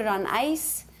 they've put it on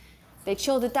ice. They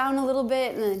chilled it down a little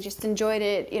bit and then just enjoyed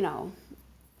it,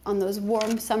 on those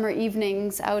warm summer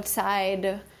evenings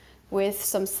outside with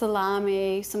some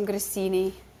salami, some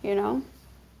grissini,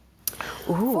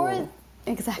 Ooh.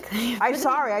 Exactly. I'm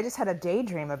sorry, I just had a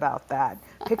daydream about that.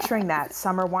 Picturing that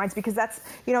summer wines, because that's,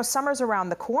 summer's around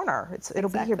the corner. It'll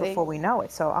be here before we know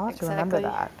it, so I'll have to remember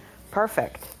that.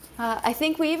 Perfect. I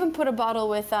think we even put a bottle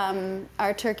with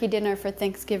our turkey dinner for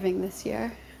Thanksgiving this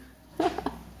year,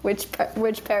 which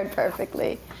paired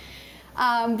perfectly.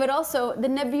 But also, the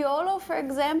Nebbiolo, for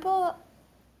example,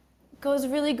 goes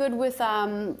really good with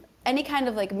any kind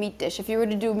of like meat dish. If you were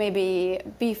to do maybe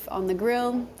beef on the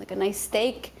grill, like a nice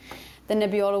steak, the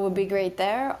Nebbiolo would be great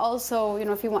there. Also,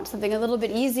 if you want something a little bit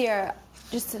easier,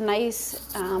 just a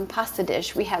nice pasta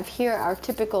dish. We have here our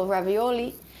typical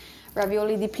ravioli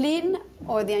di plin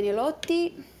or the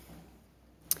agnolotti,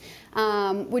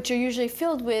 which are usually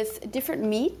filled with different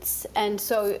meats, and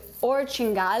so or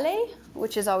cingale,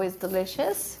 which is always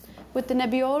delicious with the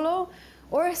Nebbiolo,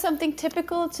 or something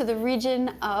typical to the region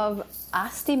of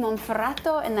Asti,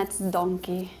 Monferrato, and that's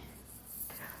donkey.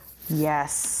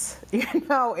 Yes.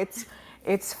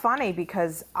 It's funny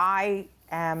because I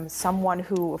am someone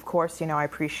who, of course, I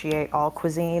appreciate all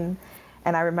cuisine.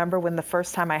 And I remember when the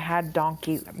first time I had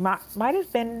donkey, might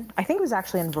have been, I think it was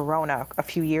actually in Verona a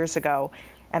few years ago.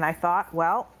 And I thought,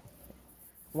 well,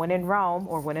 when in Rome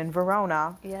or when in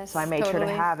Verona. Yes, so I made sure to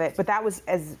have it. But that was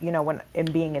when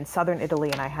being in southern Italy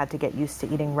and I had to get used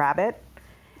to eating rabbit.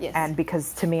 Yes. And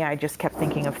because to me, I just kept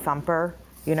thinking of Thumper,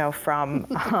 from,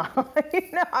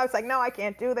 I was like, no, I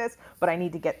can't do this, but I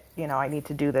need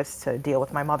to do this to deal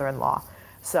with my mother-in-law.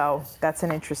 So that's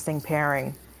an interesting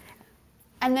pairing.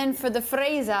 And then for the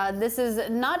Freisa, this is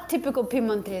not typical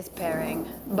Piemontese pairing,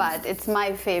 but it's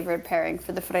my favorite pairing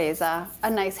for the Freisa, a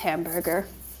nice hamburger.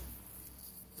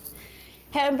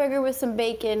 Hamburger with some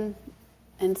bacon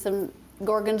and some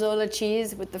gorgonzola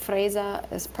cheese with the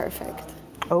Freisa is perfect.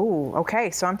 Oh, okay.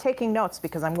 So I'm taking notes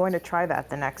because I'm going to try that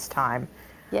the next time.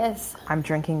 Yes. I'm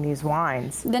drinking these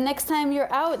wines. The next time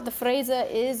you're out, the Freisa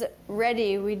is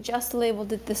ready. We just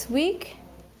labeled it this week.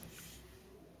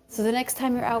 So the next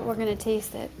time you're out, we're going to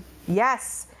taste it.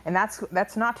 Yes, and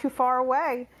that's not too far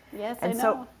away. Yes, and I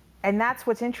know. And that's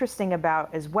what's interesting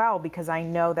about as well, because I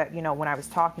know that, when I was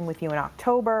talking with you in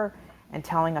October and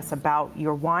telling us about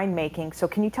your winemaking. So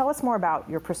can you tell us more about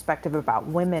your perspective about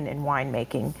women in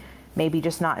winemaking? Maybe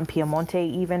just not in Piemonte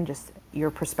even, just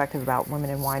your perspective about women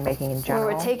in winemaking in general.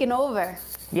 Well, we're taking over.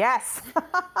 Yes.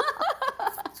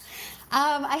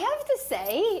 I have to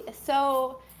say,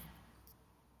 so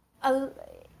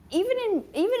even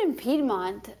in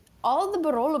Piedmont, all the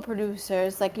Barolo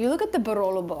producers, like you look at the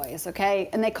Barolo boys, okay,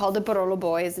 and they called it Barolo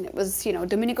boys, and it was,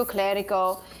 Domenico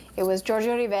Clerico, it was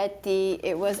Giorgio Rivetti,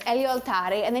 it was Elio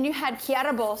Altari, and then you had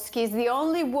Chiara Boschi's the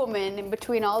only woman in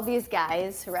between all these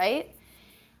guys, right?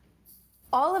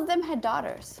 All of them had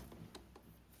daughters.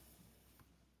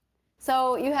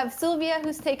 So you have Silvia,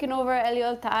 who's taken over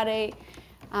Elio Altari.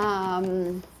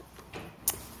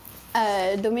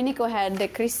 Domenico had the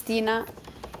Cristina.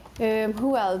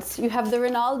 Who else? You have the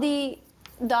Rinaldi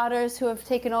daughters who have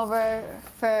taken over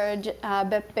for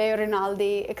Beppe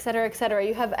Rinaldi, et cetera, et cetera.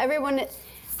 You have everyone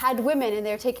had women and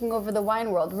they're taking over the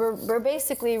wine world. We're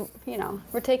basically,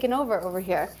 we're taking over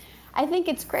here. I think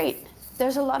it's great.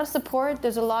 There's a lot of support.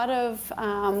 There's a lot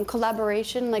of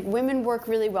collaboration. Like women work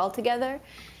really well together.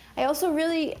 I also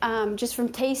really, just from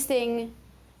tasting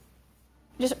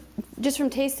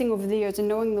over the years and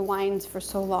knowing the wines for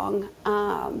so long,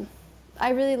 I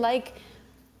really like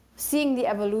seeing the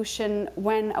evolution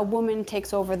when a woman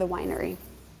takes over the winery.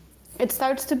 It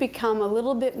starts to become a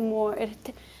little bit more,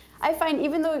 I find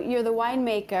even though you're the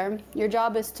winemaker, your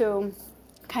job is to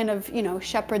kind of,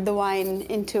 shepherd the wine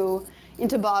into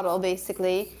bottle,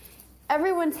 basically.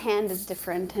 Everyone's hand is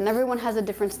different, and everyone has a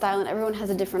different style, and everyone has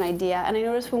a different idea. And I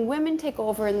notice when women take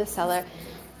over in the cellar,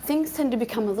 things tend to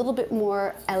become a little bit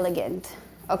more elegant,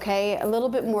 okay? A little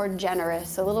bit more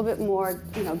generous, a little bit more,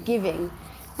 giving.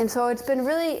 And so it's been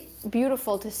really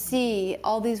beautiful to see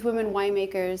all these women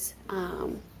winemakers,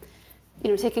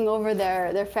 taking over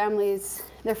their family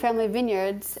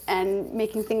vineyards and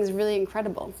making things really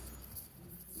incredible.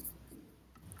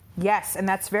 Yes, and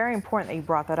that's very important that you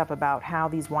brought that up about how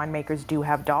these winemakers do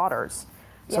have daughters.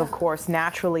 So Yeah. of course,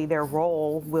 naturally, their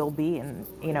role will be in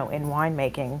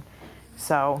winemaking.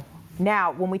 So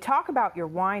now, when we talk about your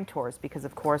wine tours, because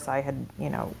of course I had,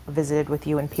 visited with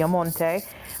you in Piemonte,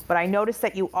 but I noticed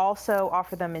that you also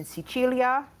offer them in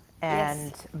Sicilia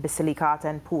and Basilicata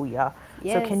and Puglia.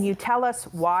 Yes. So can you tell us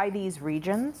why these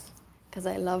regions? Because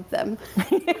I love them.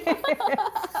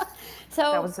 So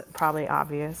That was probably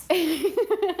obvious.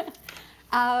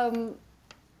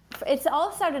 It's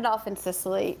all started off in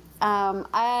Sicily.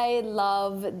 I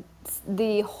love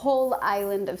the whole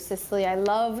island of Sicily. I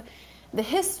love the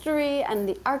history and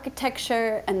the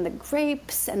architecture and the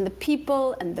grapes and the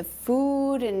people and the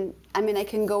food. And I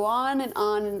can go on and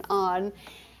on and on.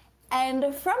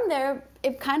 And from there,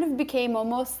 it kind of became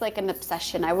almost like an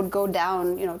obsession. I would go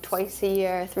down, twice a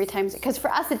year, 3 times. Because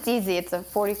for us, it's easy. It's a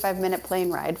 45-minute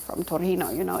plane ride from Torino.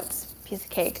 It's a piece of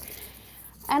cake.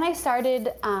 And I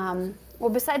started,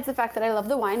 besides the fact that I love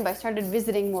the wine, but I started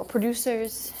visiting more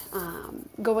producers,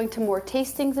 going to more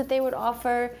tastings that they would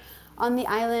offer on the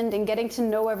island and getting to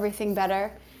know everything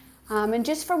better. And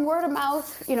just from word of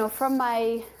mouth, from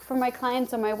my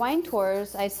clients on my wine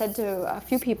tours, I said to a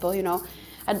few people,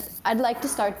 I'd like to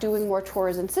start doing more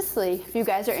tours in Sicily. If you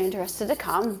guys are interested to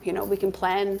come, we can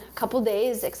plan a couple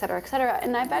days, et cetera, et cetera.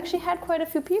 And I've actually had quite a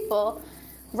few people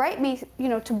write me,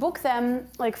 to book them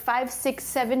like 5, 6,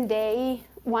 7 day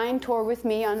wine tour with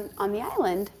me on the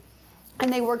island.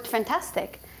 And they worked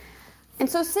fantastic. And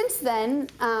so since then,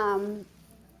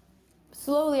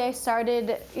 slowly I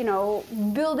started,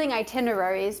 building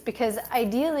itineraries, because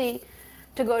ideally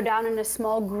to go down in a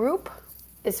small group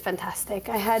is fantastic.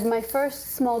 I had my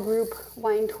first small group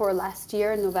wine tour last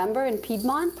year in November in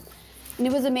Piedmont, and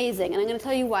it was amazing. And I'm going to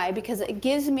tell you why, because it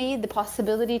gives me the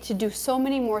possibility to do so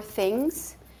many more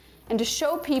things and to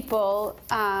show people,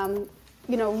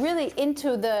 really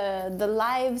into the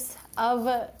lives of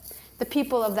the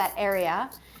people of that area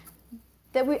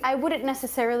that I wouldn't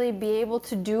necessarily be able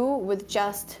to do with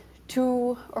just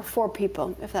 2 or 4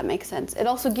 people, if that makes sense. It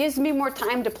also gives me more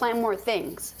time to plan more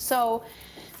things. So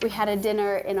we had a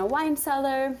dinner in a wine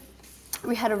cellar.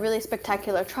 We had a really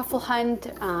spectacular truffle hunt.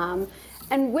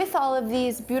 And with all of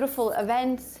these beautiful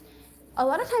events, a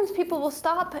lot of times people will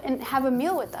stop and have a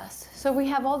meal with us. So we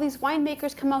have all these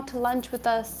winemakers come out to lunch with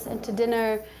us and to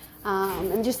dinner.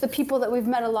 And just the people that we've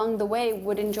met along the way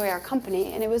would enjoy our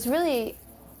company. And it was really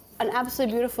an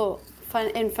absolutely beautiful,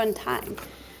 fun time.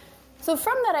 So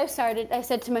from that I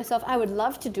said to myself, I would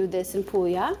love to do this in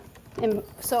Puglia.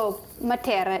 So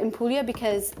Matera in Puglia,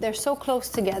 because they're so close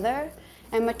together.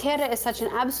 And Matera is such an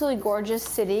absolutely gorgeous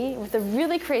city with a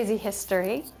really crazy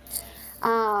history.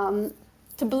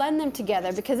 to blend them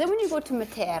together, because then when you go to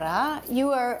Matera, you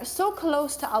are so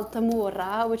close to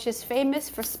Altamura, which is famous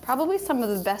for probably some of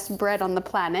the best bread on the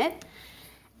planet.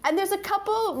 And there's a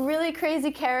couple really crazy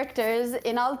characters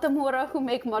in Altamura who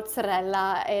make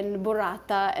mozzarella and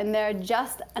burrata, and they're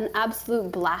just an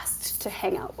absolute blast to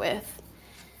hang out with.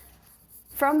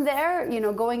 From there,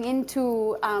 going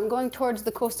towards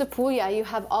the coast of Puglia, you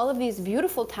have all of these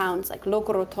beautiful towns like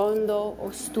Locorotondo,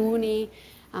 Ostuni,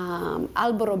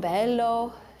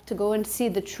 Alberobello, to go and see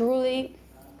the Trulli.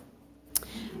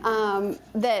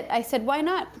 That I said, why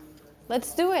not?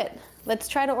 Let's do it. Let's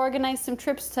try to organize some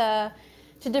trips to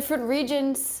different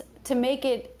regions to make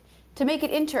it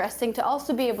interesting, to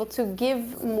also be able to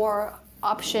give more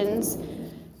options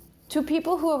to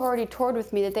people who have already toured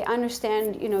with me, that they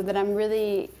understand, that I'm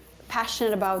really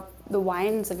passionate about the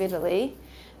wines of Italy,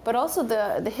 but also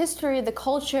the history, the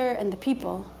culture, and the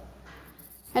people.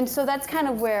 And so that's kind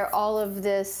of where all of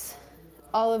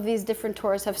these different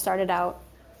tours have started out.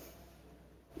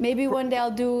 Maybe one day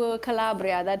I'll do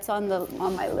Calabria. That's on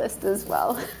my list as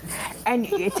well. And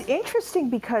it's interesting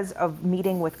because of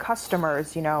meeting with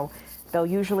customers, they'll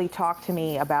usually talk to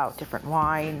me about different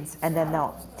wines, and then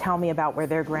they'll tell me about where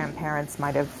their grandparents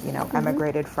might have,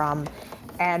 emigrated from.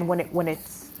 And when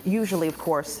it's usually, of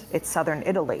course, it's southern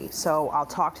Italy. So I'll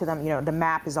talk to them, the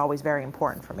map is always very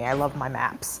important for me. I love my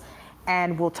maps.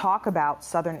 And we'll talk about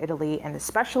southern Italy, and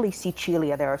especially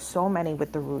Sicilia. There are so many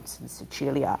with the roots in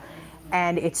Sicilia.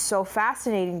 And it's so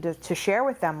fascinating to share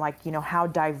with them, how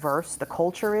diverse the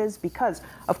culture is, because,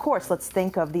 of course, let's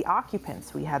think of the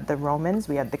occupants. We had the Romans,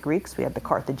 we had the Greeks, we had the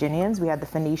Carthaginians, we had the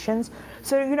Phoenicians.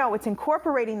 So, it's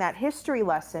incorporating that history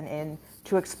lesson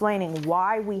into explaining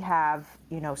why we have,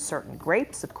 certain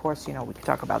grapes. Of course, we could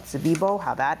talk about Zebibo,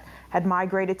 how that had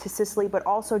migrated to Sicily, but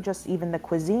also just even the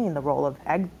cuisine, the role of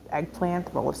eggplant,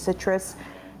 the role of citrus.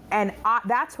 And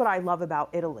that's what I love about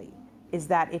Italy, is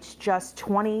that it's just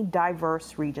 20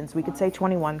 diverse regions. We could say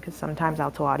 21 because sometimes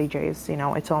Alto Adige is,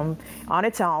 on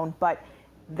its own, but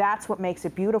that's what makes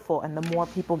it beautiful. And the more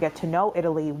people get to know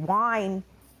Italy, wine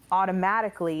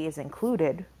automatically is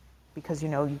included, because,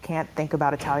 you can't think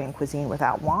about Italian cuisine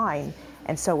without wine.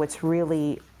 And so it's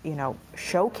really,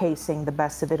 showcasing the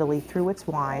best of Italy through its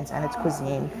wines and its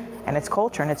cuisine and its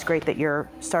culture. And it's great that you're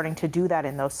starting to do that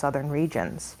in those southern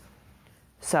regions.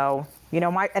 So,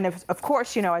 of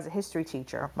course, as a history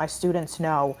teacher, my students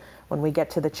know when we get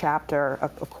to the chapter,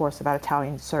 of course, about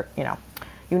Italian,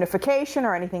 unification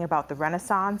or anything about the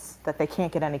Renaissance, that they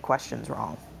can't get any questions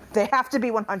wrong. They have to be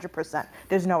 100%.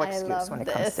 There's no excuse when it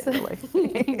comes to Italy.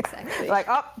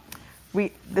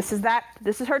 Exactly. This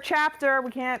is her chapter.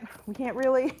 We can't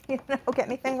really, get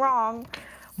anything wrong.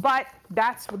 But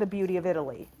that's the beauty of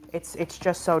Italy. It's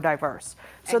just so diverse.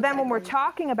 So then when we're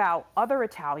talking about other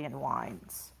Italian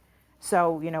wines,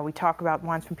 so, we talk about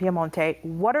wines from Piemonte,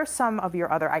 what are some of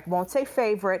your other, I won't say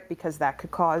favorite because that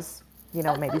could cause,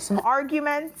 maybe some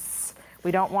arguments.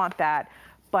 We don't want that.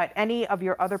 But any of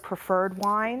your other preferred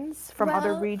wines from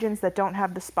other regions that don't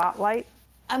have the spotlight?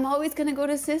 I'm always going to go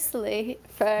to Sicily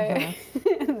for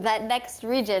that next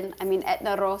region. I mean,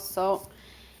 Etna Rosso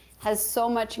has so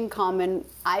much in common,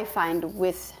 I find,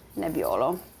 with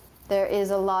Nebbiolo. There is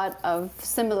a lot of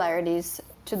similarities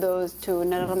to those two,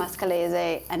 Nero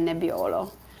Mascalese and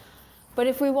Nebbiolo. But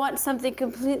if we want something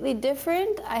completely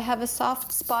different, I have a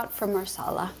soft spot for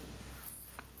Marsala.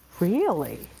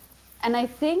 Really? And I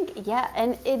think,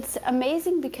 and it's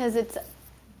amazing because it's,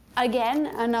 again,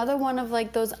 another one of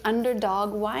those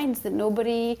underdog wines that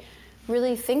nobody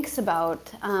really thinks about.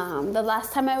 The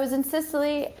last time I was in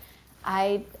Sicily,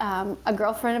 a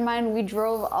girlfriend of mine, we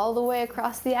drove all the way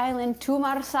across the island to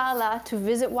Marsala to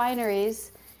visit wineries,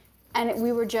 and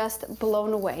we were just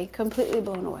blown away, completely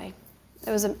blown away.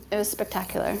 It was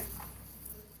spectacular.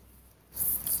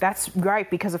 That's right,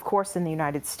 because of course in the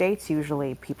United States,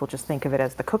 usually people just think of it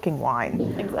as the cooking wine.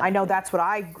 Exactly. I know that's what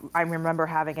I remember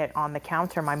having it on the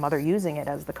counter, my mother using it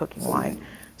as the cooking wine.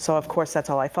 So of course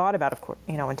that's all I thought about, of course,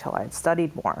 until I had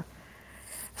studied more.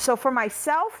 So for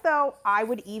myself, though, I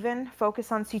would even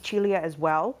focus on Sicilia as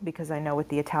well, because I know with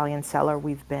the Italian Cellar,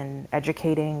 we've been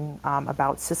educating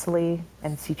about Sicily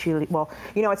and Sicilia. Well,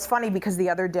 it's funny because the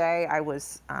other day I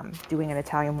was doing an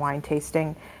Italian wine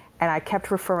tasting, and I kept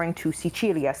referring to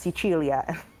Sicilia.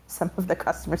 And some of the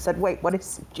customers said, wait, what is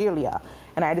Sicilia?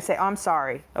 And I had to say, oh, I'm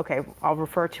sorry. Okay, I'll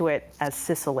refer to it as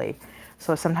Sicily.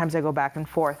 So sometimes I go back and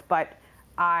forth. But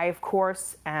I, of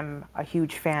course, am a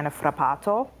huge fan of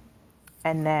Frappato.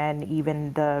 And then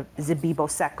even the Zebibo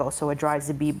Secco, so a dry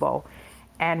Zebibo.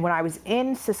 And when I was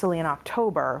in Sicily in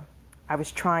October, I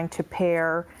was trying to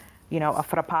pair, a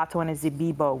Frappato and a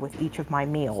Zebibo with each of my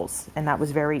meals. And that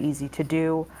was very easy to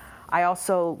do. I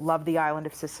also love the island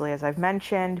of Sicily, as I've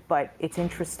mentioned, but it's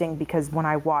interesting because when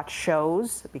I watch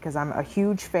shows, because I'm a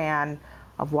huge fan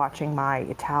of watching my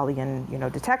Italian,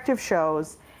 detective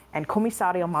shows, and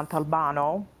Commissario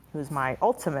Montalbano, who's my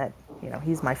ultimate,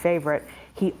 he's my favorite,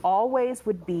 he always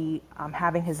would be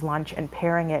having his lunch and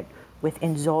pairing it with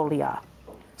Inzolia.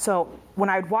 So when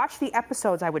I'd watch the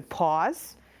episodes, I would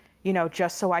pause,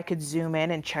 just so I could zoom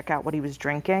in and check out what he was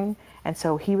drinking. And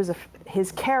so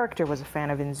his character was a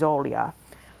fan of Inzolia.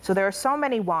 So there are so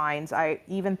many wines. I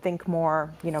even think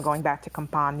more, going back to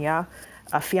Campania,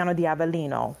 Fiano di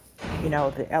Avellino,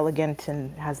 the elegant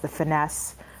and has the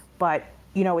finesse. But,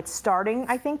 it's starting,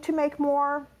 I think,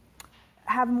 to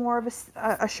have more of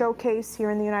a showcase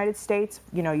here in the United States.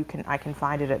 I can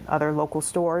find it at other local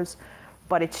stores.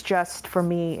 But it's just, for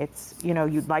me, it's,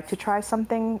 you'd like to try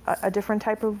something, a different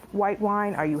type of white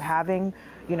wine. Are you having,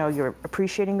 you're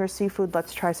appreciating your seafood?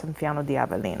 Let's try some Fiano di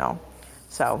Avellino.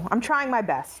 So I'm trying my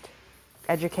best,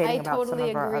 educating about some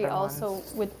of our other ones. I totally agree also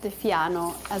with the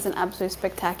Fiano as an absolutely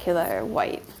spectacular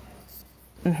white.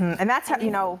 Mm-hmm. And that's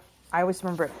how, I always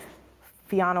remember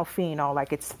Fiano Fino,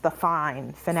 like it's the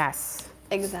fine, finesse.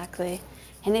 Exactly.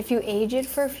 And if you age it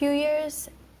for a few years,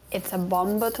 it's a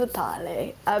bomba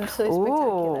totale. Absolutely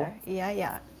spectacular.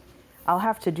 Yeah. I'll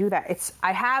have to do that.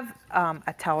 I have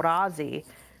a Taurasi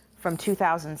from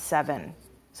 2007.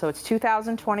 So it's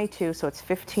 2022, so it's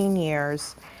 15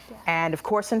 years. Yeah. And of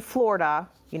course in Florida,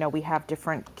 we have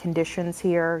different conditions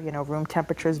here. Room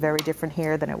temperature is very different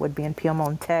here than it would be in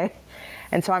Piemonte.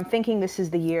 And so I'm thinking this is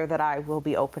the year that I will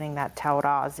be opening that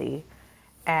Taurasi.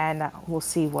 And we'll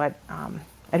see what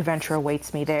adventure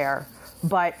awaits me there.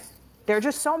 But there are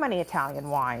just so many Italian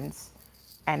wines,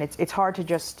 and it's hard to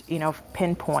just,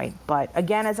 pinpoint. But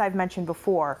again, as I've mentioned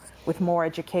before, with more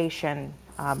education,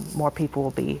 more people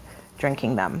will be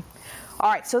drinking them. All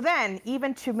right, so then,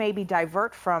 even to maybe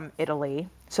divert from Italy,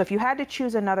 so if you had to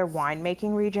choose another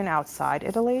winemaking region outside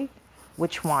Italy,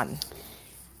 which one?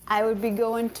 I would be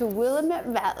going to Willamette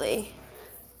Valley.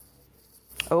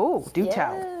 Oh, do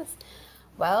tell.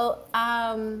 Well,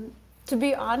 to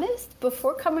be honest,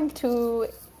 before coming to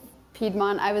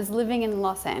Piedmont, I was living in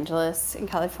Los Angeles, in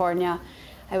California.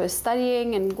 I was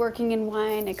studying and working in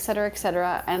wine, et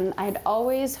cetera, and I'd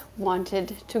always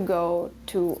wanted to go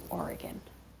to Oregon.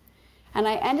 And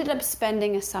I ended up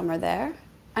spending a summer there,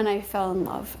 and I fell in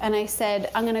love. And I said,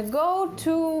 I'm gonna go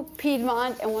to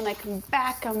Piedmont, and when I come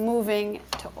back, I'm moving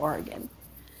to Oregon.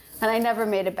 And I never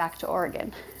made it back to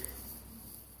Oregon.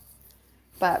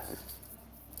 But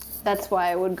that's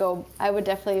why I would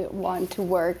definitely want to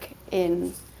work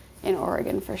in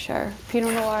Oregon for sure.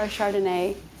 Pinot Noir,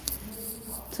 Chardonnay,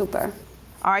 super.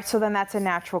 All right, so then that's a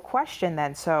natural question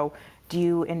then. So do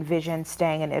you envision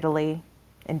staying in Italy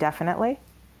indefinitely?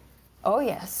 Oh,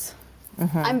 yes.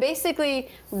 Mm-hmm. I'm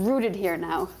basically rooted here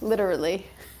now, literally.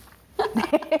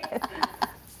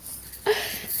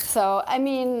 So, I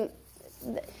mean,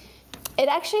 it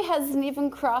actually hasn't even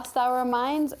crossed our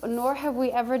minds, nor have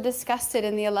we ever discussed it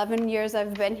in the 11 years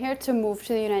I've been here to move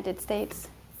to the United States.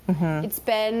 Mm-hmm.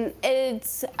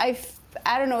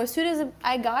 I don't know, as soon as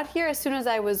I got here, as soon as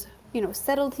I was,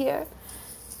 settled here,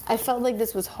 I felt like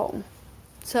this was home.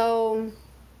 So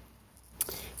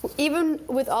even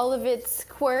with all of its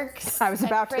quirks, I was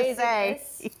about to say,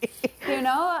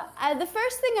 the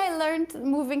first thing I learned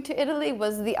moving to Italy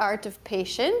was the art of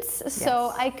patience. Yes.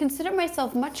 So I consider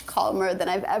myself much calmer than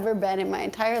I've ever been in my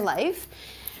entire life.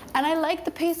 And I like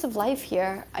the pace of life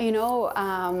here. Our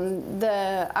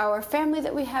family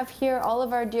that we have here, all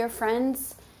of our dear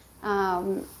friends.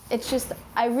 It's just,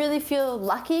 I really feel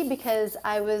lucky because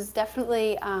I was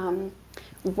definitely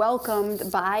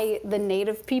welcomed by the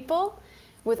native people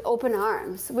with open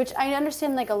arms, which I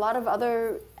understand like a lot of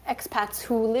other expats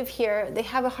who live here, they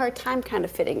have a hard time kind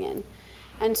of fitting in.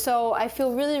 And so I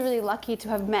feel really, really lucky to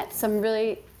have met some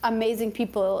really amazing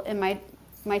people in my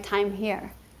time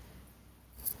here.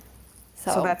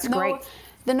 So that's great.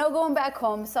 No going back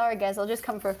home. Sorry, guys. I'll just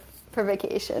come for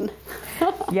vacation.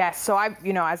 Yes. So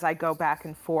as I go back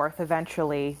and forth,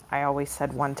 eventually, I always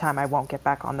said one time I won't get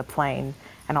back on the plane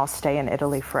and I'll stay in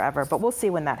Italy forever. But we'll see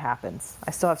when that happens.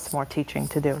 I still have some more teaching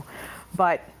to do.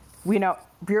 But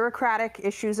bureaucratic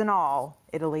issues and all,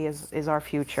 Italy is our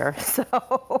future. So,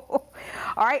 all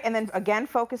right. And then again,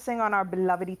 focusing on our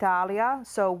beloved Italia.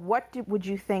 So what would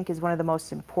you think is one of the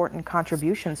most important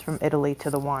contributions from Italy to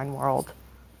the wine world?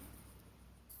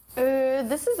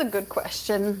 This is a good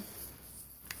question.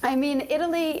 I mean,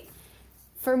 Italy,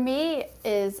 for me,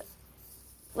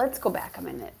 let's go back a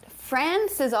minute.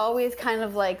 France is always kind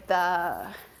of like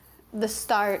the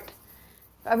start.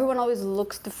 Everyone always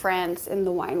looks to France in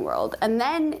the wine world. And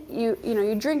then you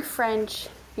drink French,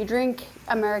 you drink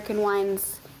American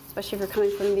wines, especially if you're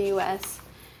coming from the US,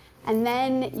 and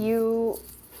then you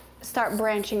start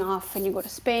branching off and you go to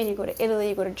Spain, you go to Italy,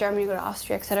 you go to Germany, you go to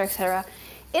Austria, etc., etc.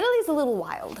 Italy's a little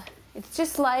wild. It's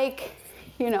just like,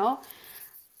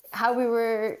 how we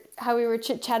were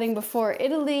chit-chatting before.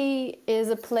 Italy is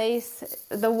a place,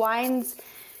 the wines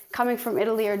coming from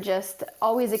Italy are just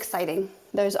always exciting.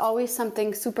 There's always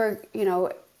something super,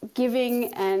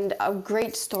 giving and a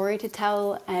great story to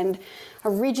tell, and a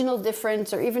regional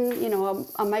difference, or even,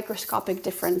 a microscopic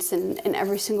difference in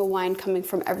every single wine coming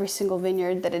from every single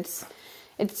vineyard, that it's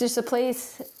just a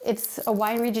place, it's a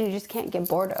wine region you just can't get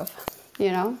bored of,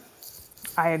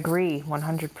 I agree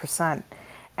 100%.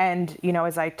 And,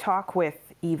 as I talk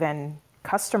with even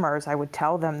customers, I would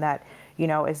tell them that,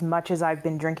 as much as I've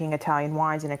been drinking Italian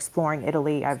wines and exploring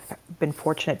Italy, I've been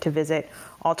fortunate to visit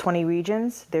all 20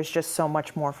 regions. There's just so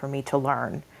much more for me to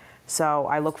learn. So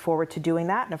I look forward to doing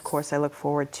that. And of course, I look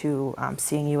forward to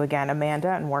seeing you again, Amanda,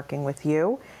 and working with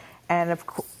you. And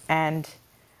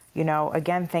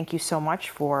again, thank you so much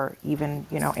for even,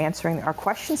 answering our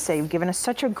questions today. You've given us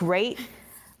such a great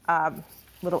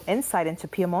little insight into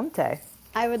Piemonte.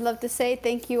 I would love to say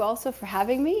thank you also for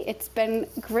having me. It's been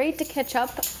great to catch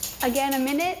up again a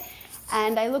minute,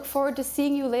 and I look forward to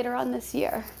seeing you later on this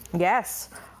year. Yes.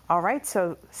 All right.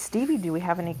 So, Stevie, do we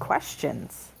have any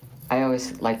questions? I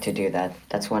always like to do that.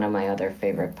 That's one of my other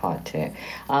favorite parts too.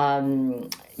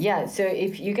 So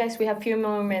if you guys, we have a few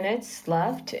more minutes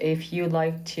left. If you'd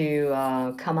like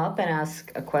to come up and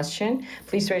ask a question,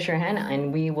 please raise your hand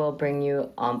and we will bring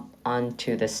you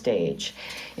onto the stage.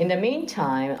 In the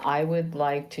meantime, I would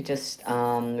like to just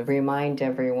remind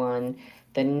everyone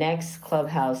the next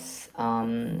Clubhouse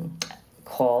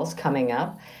calls coming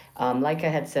up. Like I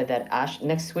had said, that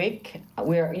next week,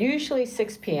 we're usually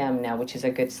 6 p.m. now, which is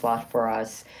a good slot for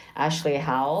us. Ashley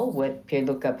Howell with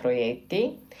Pierluca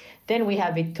Proietti. Then we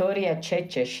have Vittoria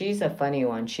Cecce. She's a funny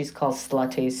one. She's called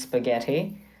Slutty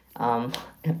Spaghetti,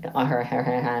 her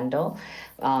handle.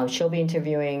 She'll be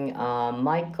interviewing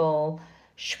Michael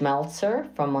Schmelzer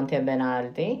from Monte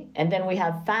Benaldi. And then we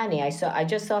have Fanny. I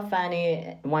just saw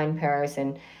Fanny Wine Paris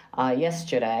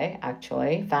yesterday,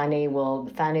 actually. Fanny Bruel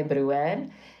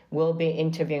will be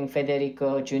interviewing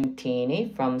Federico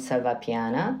Giuntini from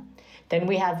Salvapiana. Then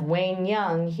we have Wayne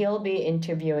Young. He'll be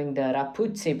interviewing the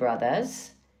Rapuzzi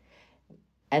brothers.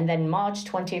 And then March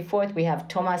 24th, we have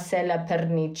Tomasella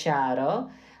Perniciaro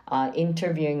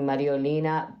interviewing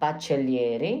Mariolina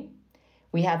Baccellieri.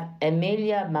 We have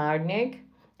Emilia Marnig,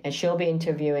 and she'll be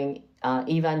interviewing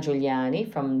Ivan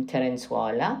Giuliani from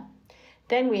Terenzuola.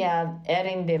 Then we have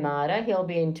Erin De Mara. He'll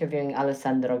be interviewing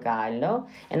Alessandro Gallo.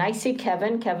 And I see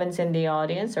Kevin. Kevin's in the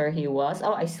audience, or he was.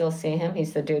 Oh, I still see him.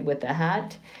 He's the dude with the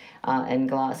hat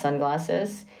and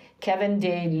sunglasses. Kevin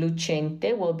De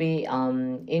Lucente will be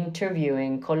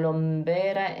interviewing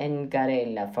Colombera and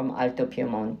Garella from Alto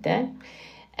Piemonte,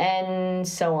 and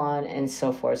so on and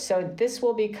so forth. So this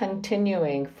will be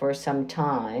continuing for some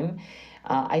time.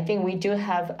 I think we do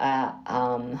have a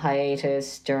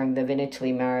hiatus during the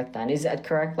Vinitaly Marathon. Is that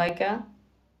correct, Laika?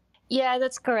 Yeah,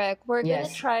 that's correct. We're Yes.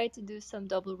 gonna try to do some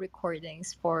double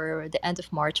recordings for the end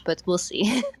of March, but we'll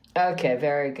see. Okay,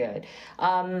 very good.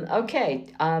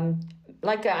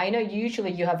 Laika, I know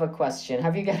usually you have a question.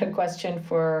 Have you got a question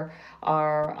for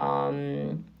our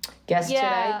guest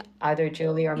Yeah. today? Either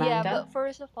Julie or Yeah, Amanda? but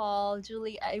first of all,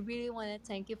 Julie, I really want to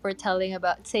thank you for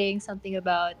saying something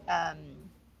about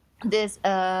this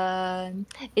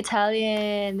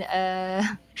Italian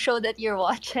show that you're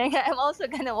watching. I'm also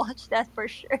gonna watch that for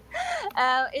sure.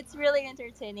 It's really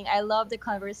entertaining. I love the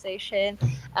conversation.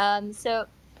 So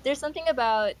there's something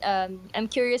about I'm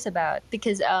curious about,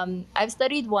 because I've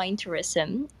studied wine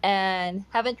tourism and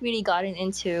haven't really gotten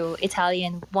into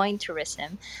Italian wine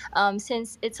tourism.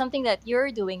 Since it's something that you're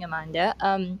doing, Amanda,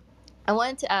 I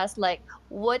wanted to ask,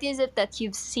 what is it that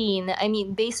you've seen? I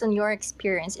mean, based on your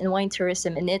experience in wine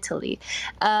tourism in Italy,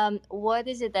 what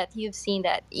is it that you've seen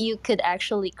that you could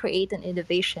actually create an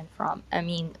innovation from? I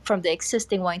mean, from the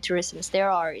existing wine tourisms there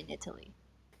are in Italy.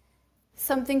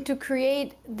 Something to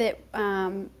create that,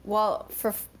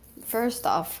 first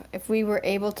off, if we were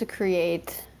able to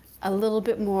create a little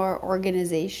bit more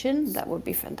organization, that would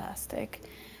be fantastic.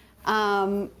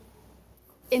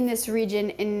 In this region,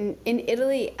 in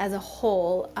Italy as a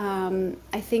whole,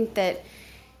 I think that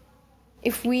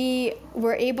if we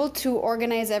were able to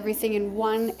organize everything in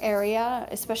one area,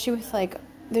 especially with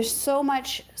there's so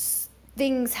much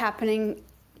things happening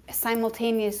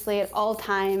simultaneously at all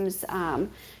times,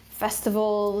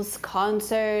 festivals,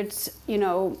 concerts,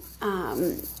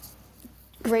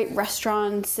 great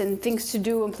restaurants and things to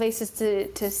do and places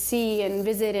to see and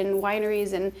visit and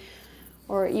wineries, and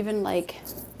or even like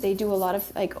they do a lot of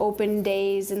like open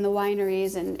days in the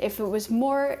wineries, and if it was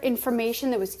more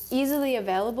information that was easily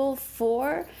available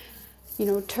for, you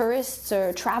know, tourists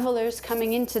or travelers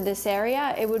coming into this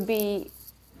area, it would be,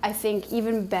 I think,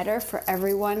 even better for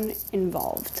everyone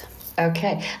involved.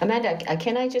 Okay. Amanda,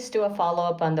 can I just do a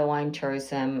follow-up on the wine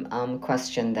tourism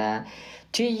question there?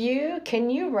 Can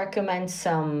you recommend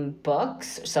some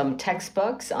books, some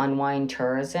textbooks on wine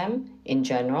tourism in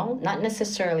general? Not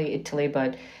necessarily Italy,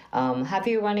 but have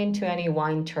you run into any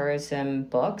wine tourism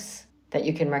books that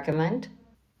you can recommend?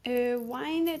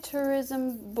 Wine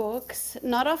tourism books,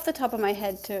 not off the top of my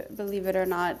head, to believe it or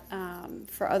not,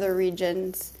 for other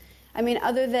regions. I mean,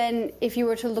 other than if you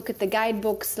were to look at the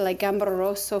guidebooks like Gambaro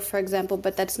Rosso, for example,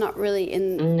 but that's not really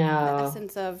in the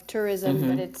essence of tourism,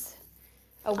 but it's...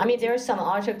 I mean, there are some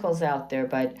articles out there,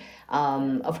 but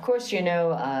of course, you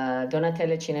know,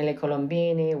 Donatella Cinelli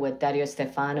Colombini with Dario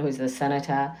Stefano, who's the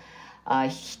senator,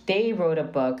 they wrote a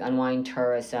book on wine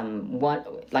tourism.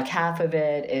 Like half of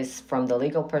it is from the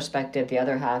legal perspective, the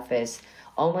other half is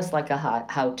almost like a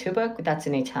how-to book. That's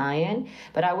in Italian.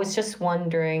 But I was just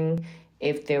wondering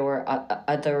if there were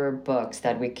other books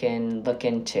that we can look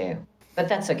into. But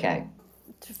that's okay.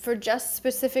 For just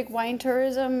specific wine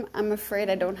tourism, I'm afraid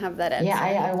I don't have that answer. Yeah,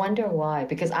 I wonder why.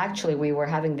 Because actually we were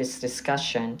having this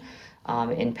discussion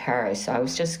in Paris. So I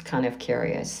was just kind of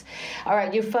curious. All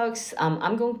right, you folks,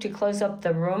 I'm going to close up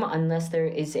the room unless there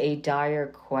is a dire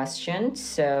question.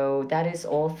 So that is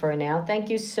all for now.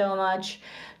 Thank you so much,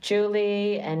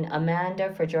 Julie and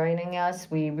Amanda, for joining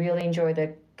us. We really enjoyed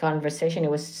the conversation.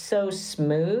 It was so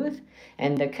smooth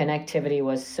and the connectivity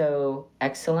was so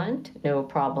excellent. No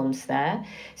problems there.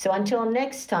 So until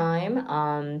next time,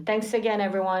 thanks again,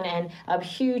 everyone. And a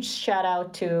huge shout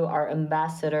out to our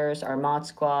ambassadors, our mod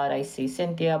squad. I see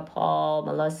Cynthia, Paul,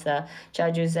 Melissa,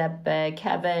 Giuseppe,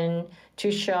 Kevin,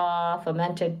 Tushaw,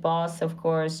 Fermented Boss, of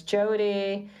course,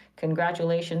 Jody.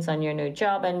 Congratulations on your new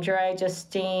job, Andre,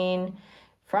 Justine,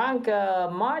 Franca,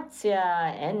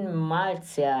 Marzia,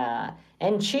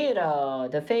 and Ciro,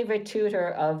 the favorite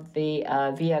tutor of the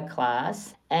VIA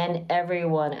class, and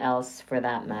everyone else for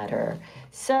that matter.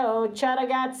 So, ciao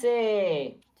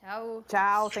ragazzi! Ciao.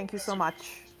 Ciao, thank you so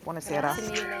much. Buonasera.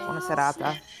 Buona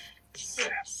serata.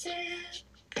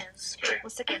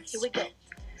 Once again, here we go.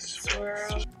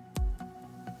 Swirl.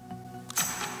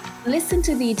 Listen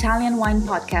to the Italian Wine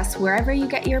Podcast wherever you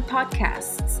get your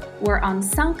podcasts. We're on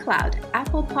SoundCloud,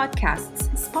 Apple Podcasts,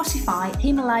 Spotify,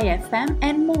 Himalaya FM,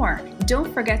 and more.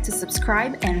 Don't forget to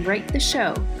subscribe and rate the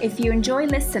show. If you enjoy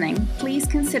listening, please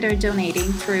consider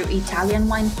donating through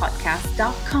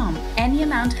ItalianWinePodcast.com. Any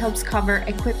amount helps cover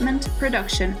equipment,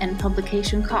 production, and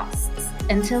publication costs.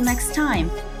 Until next time,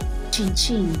 cin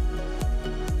cin.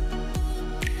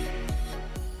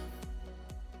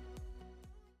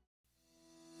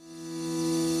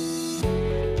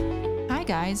 Hi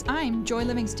guys, I'm Joy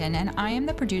Livingston and I am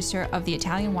the producer of the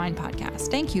Italian Wine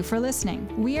Podcast. Thank you for listening.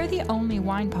 We are the only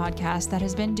wine podcast that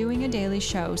has been doing a daily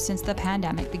show since the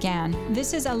pandemic began.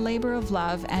 This is a labor of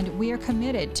love and we are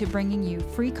committed to bringing you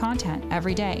free content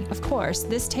every day. Of course,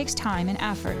 this takes time and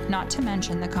effort, not to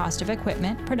mention the cost of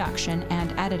equipment, production,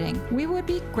 and editing. We would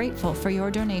be grateful for your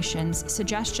donations,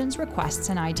 suggestions, requests,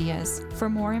 and ideas. For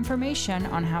more information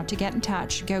on how to get in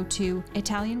touch, go to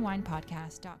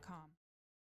ItalianWinePodcast.com.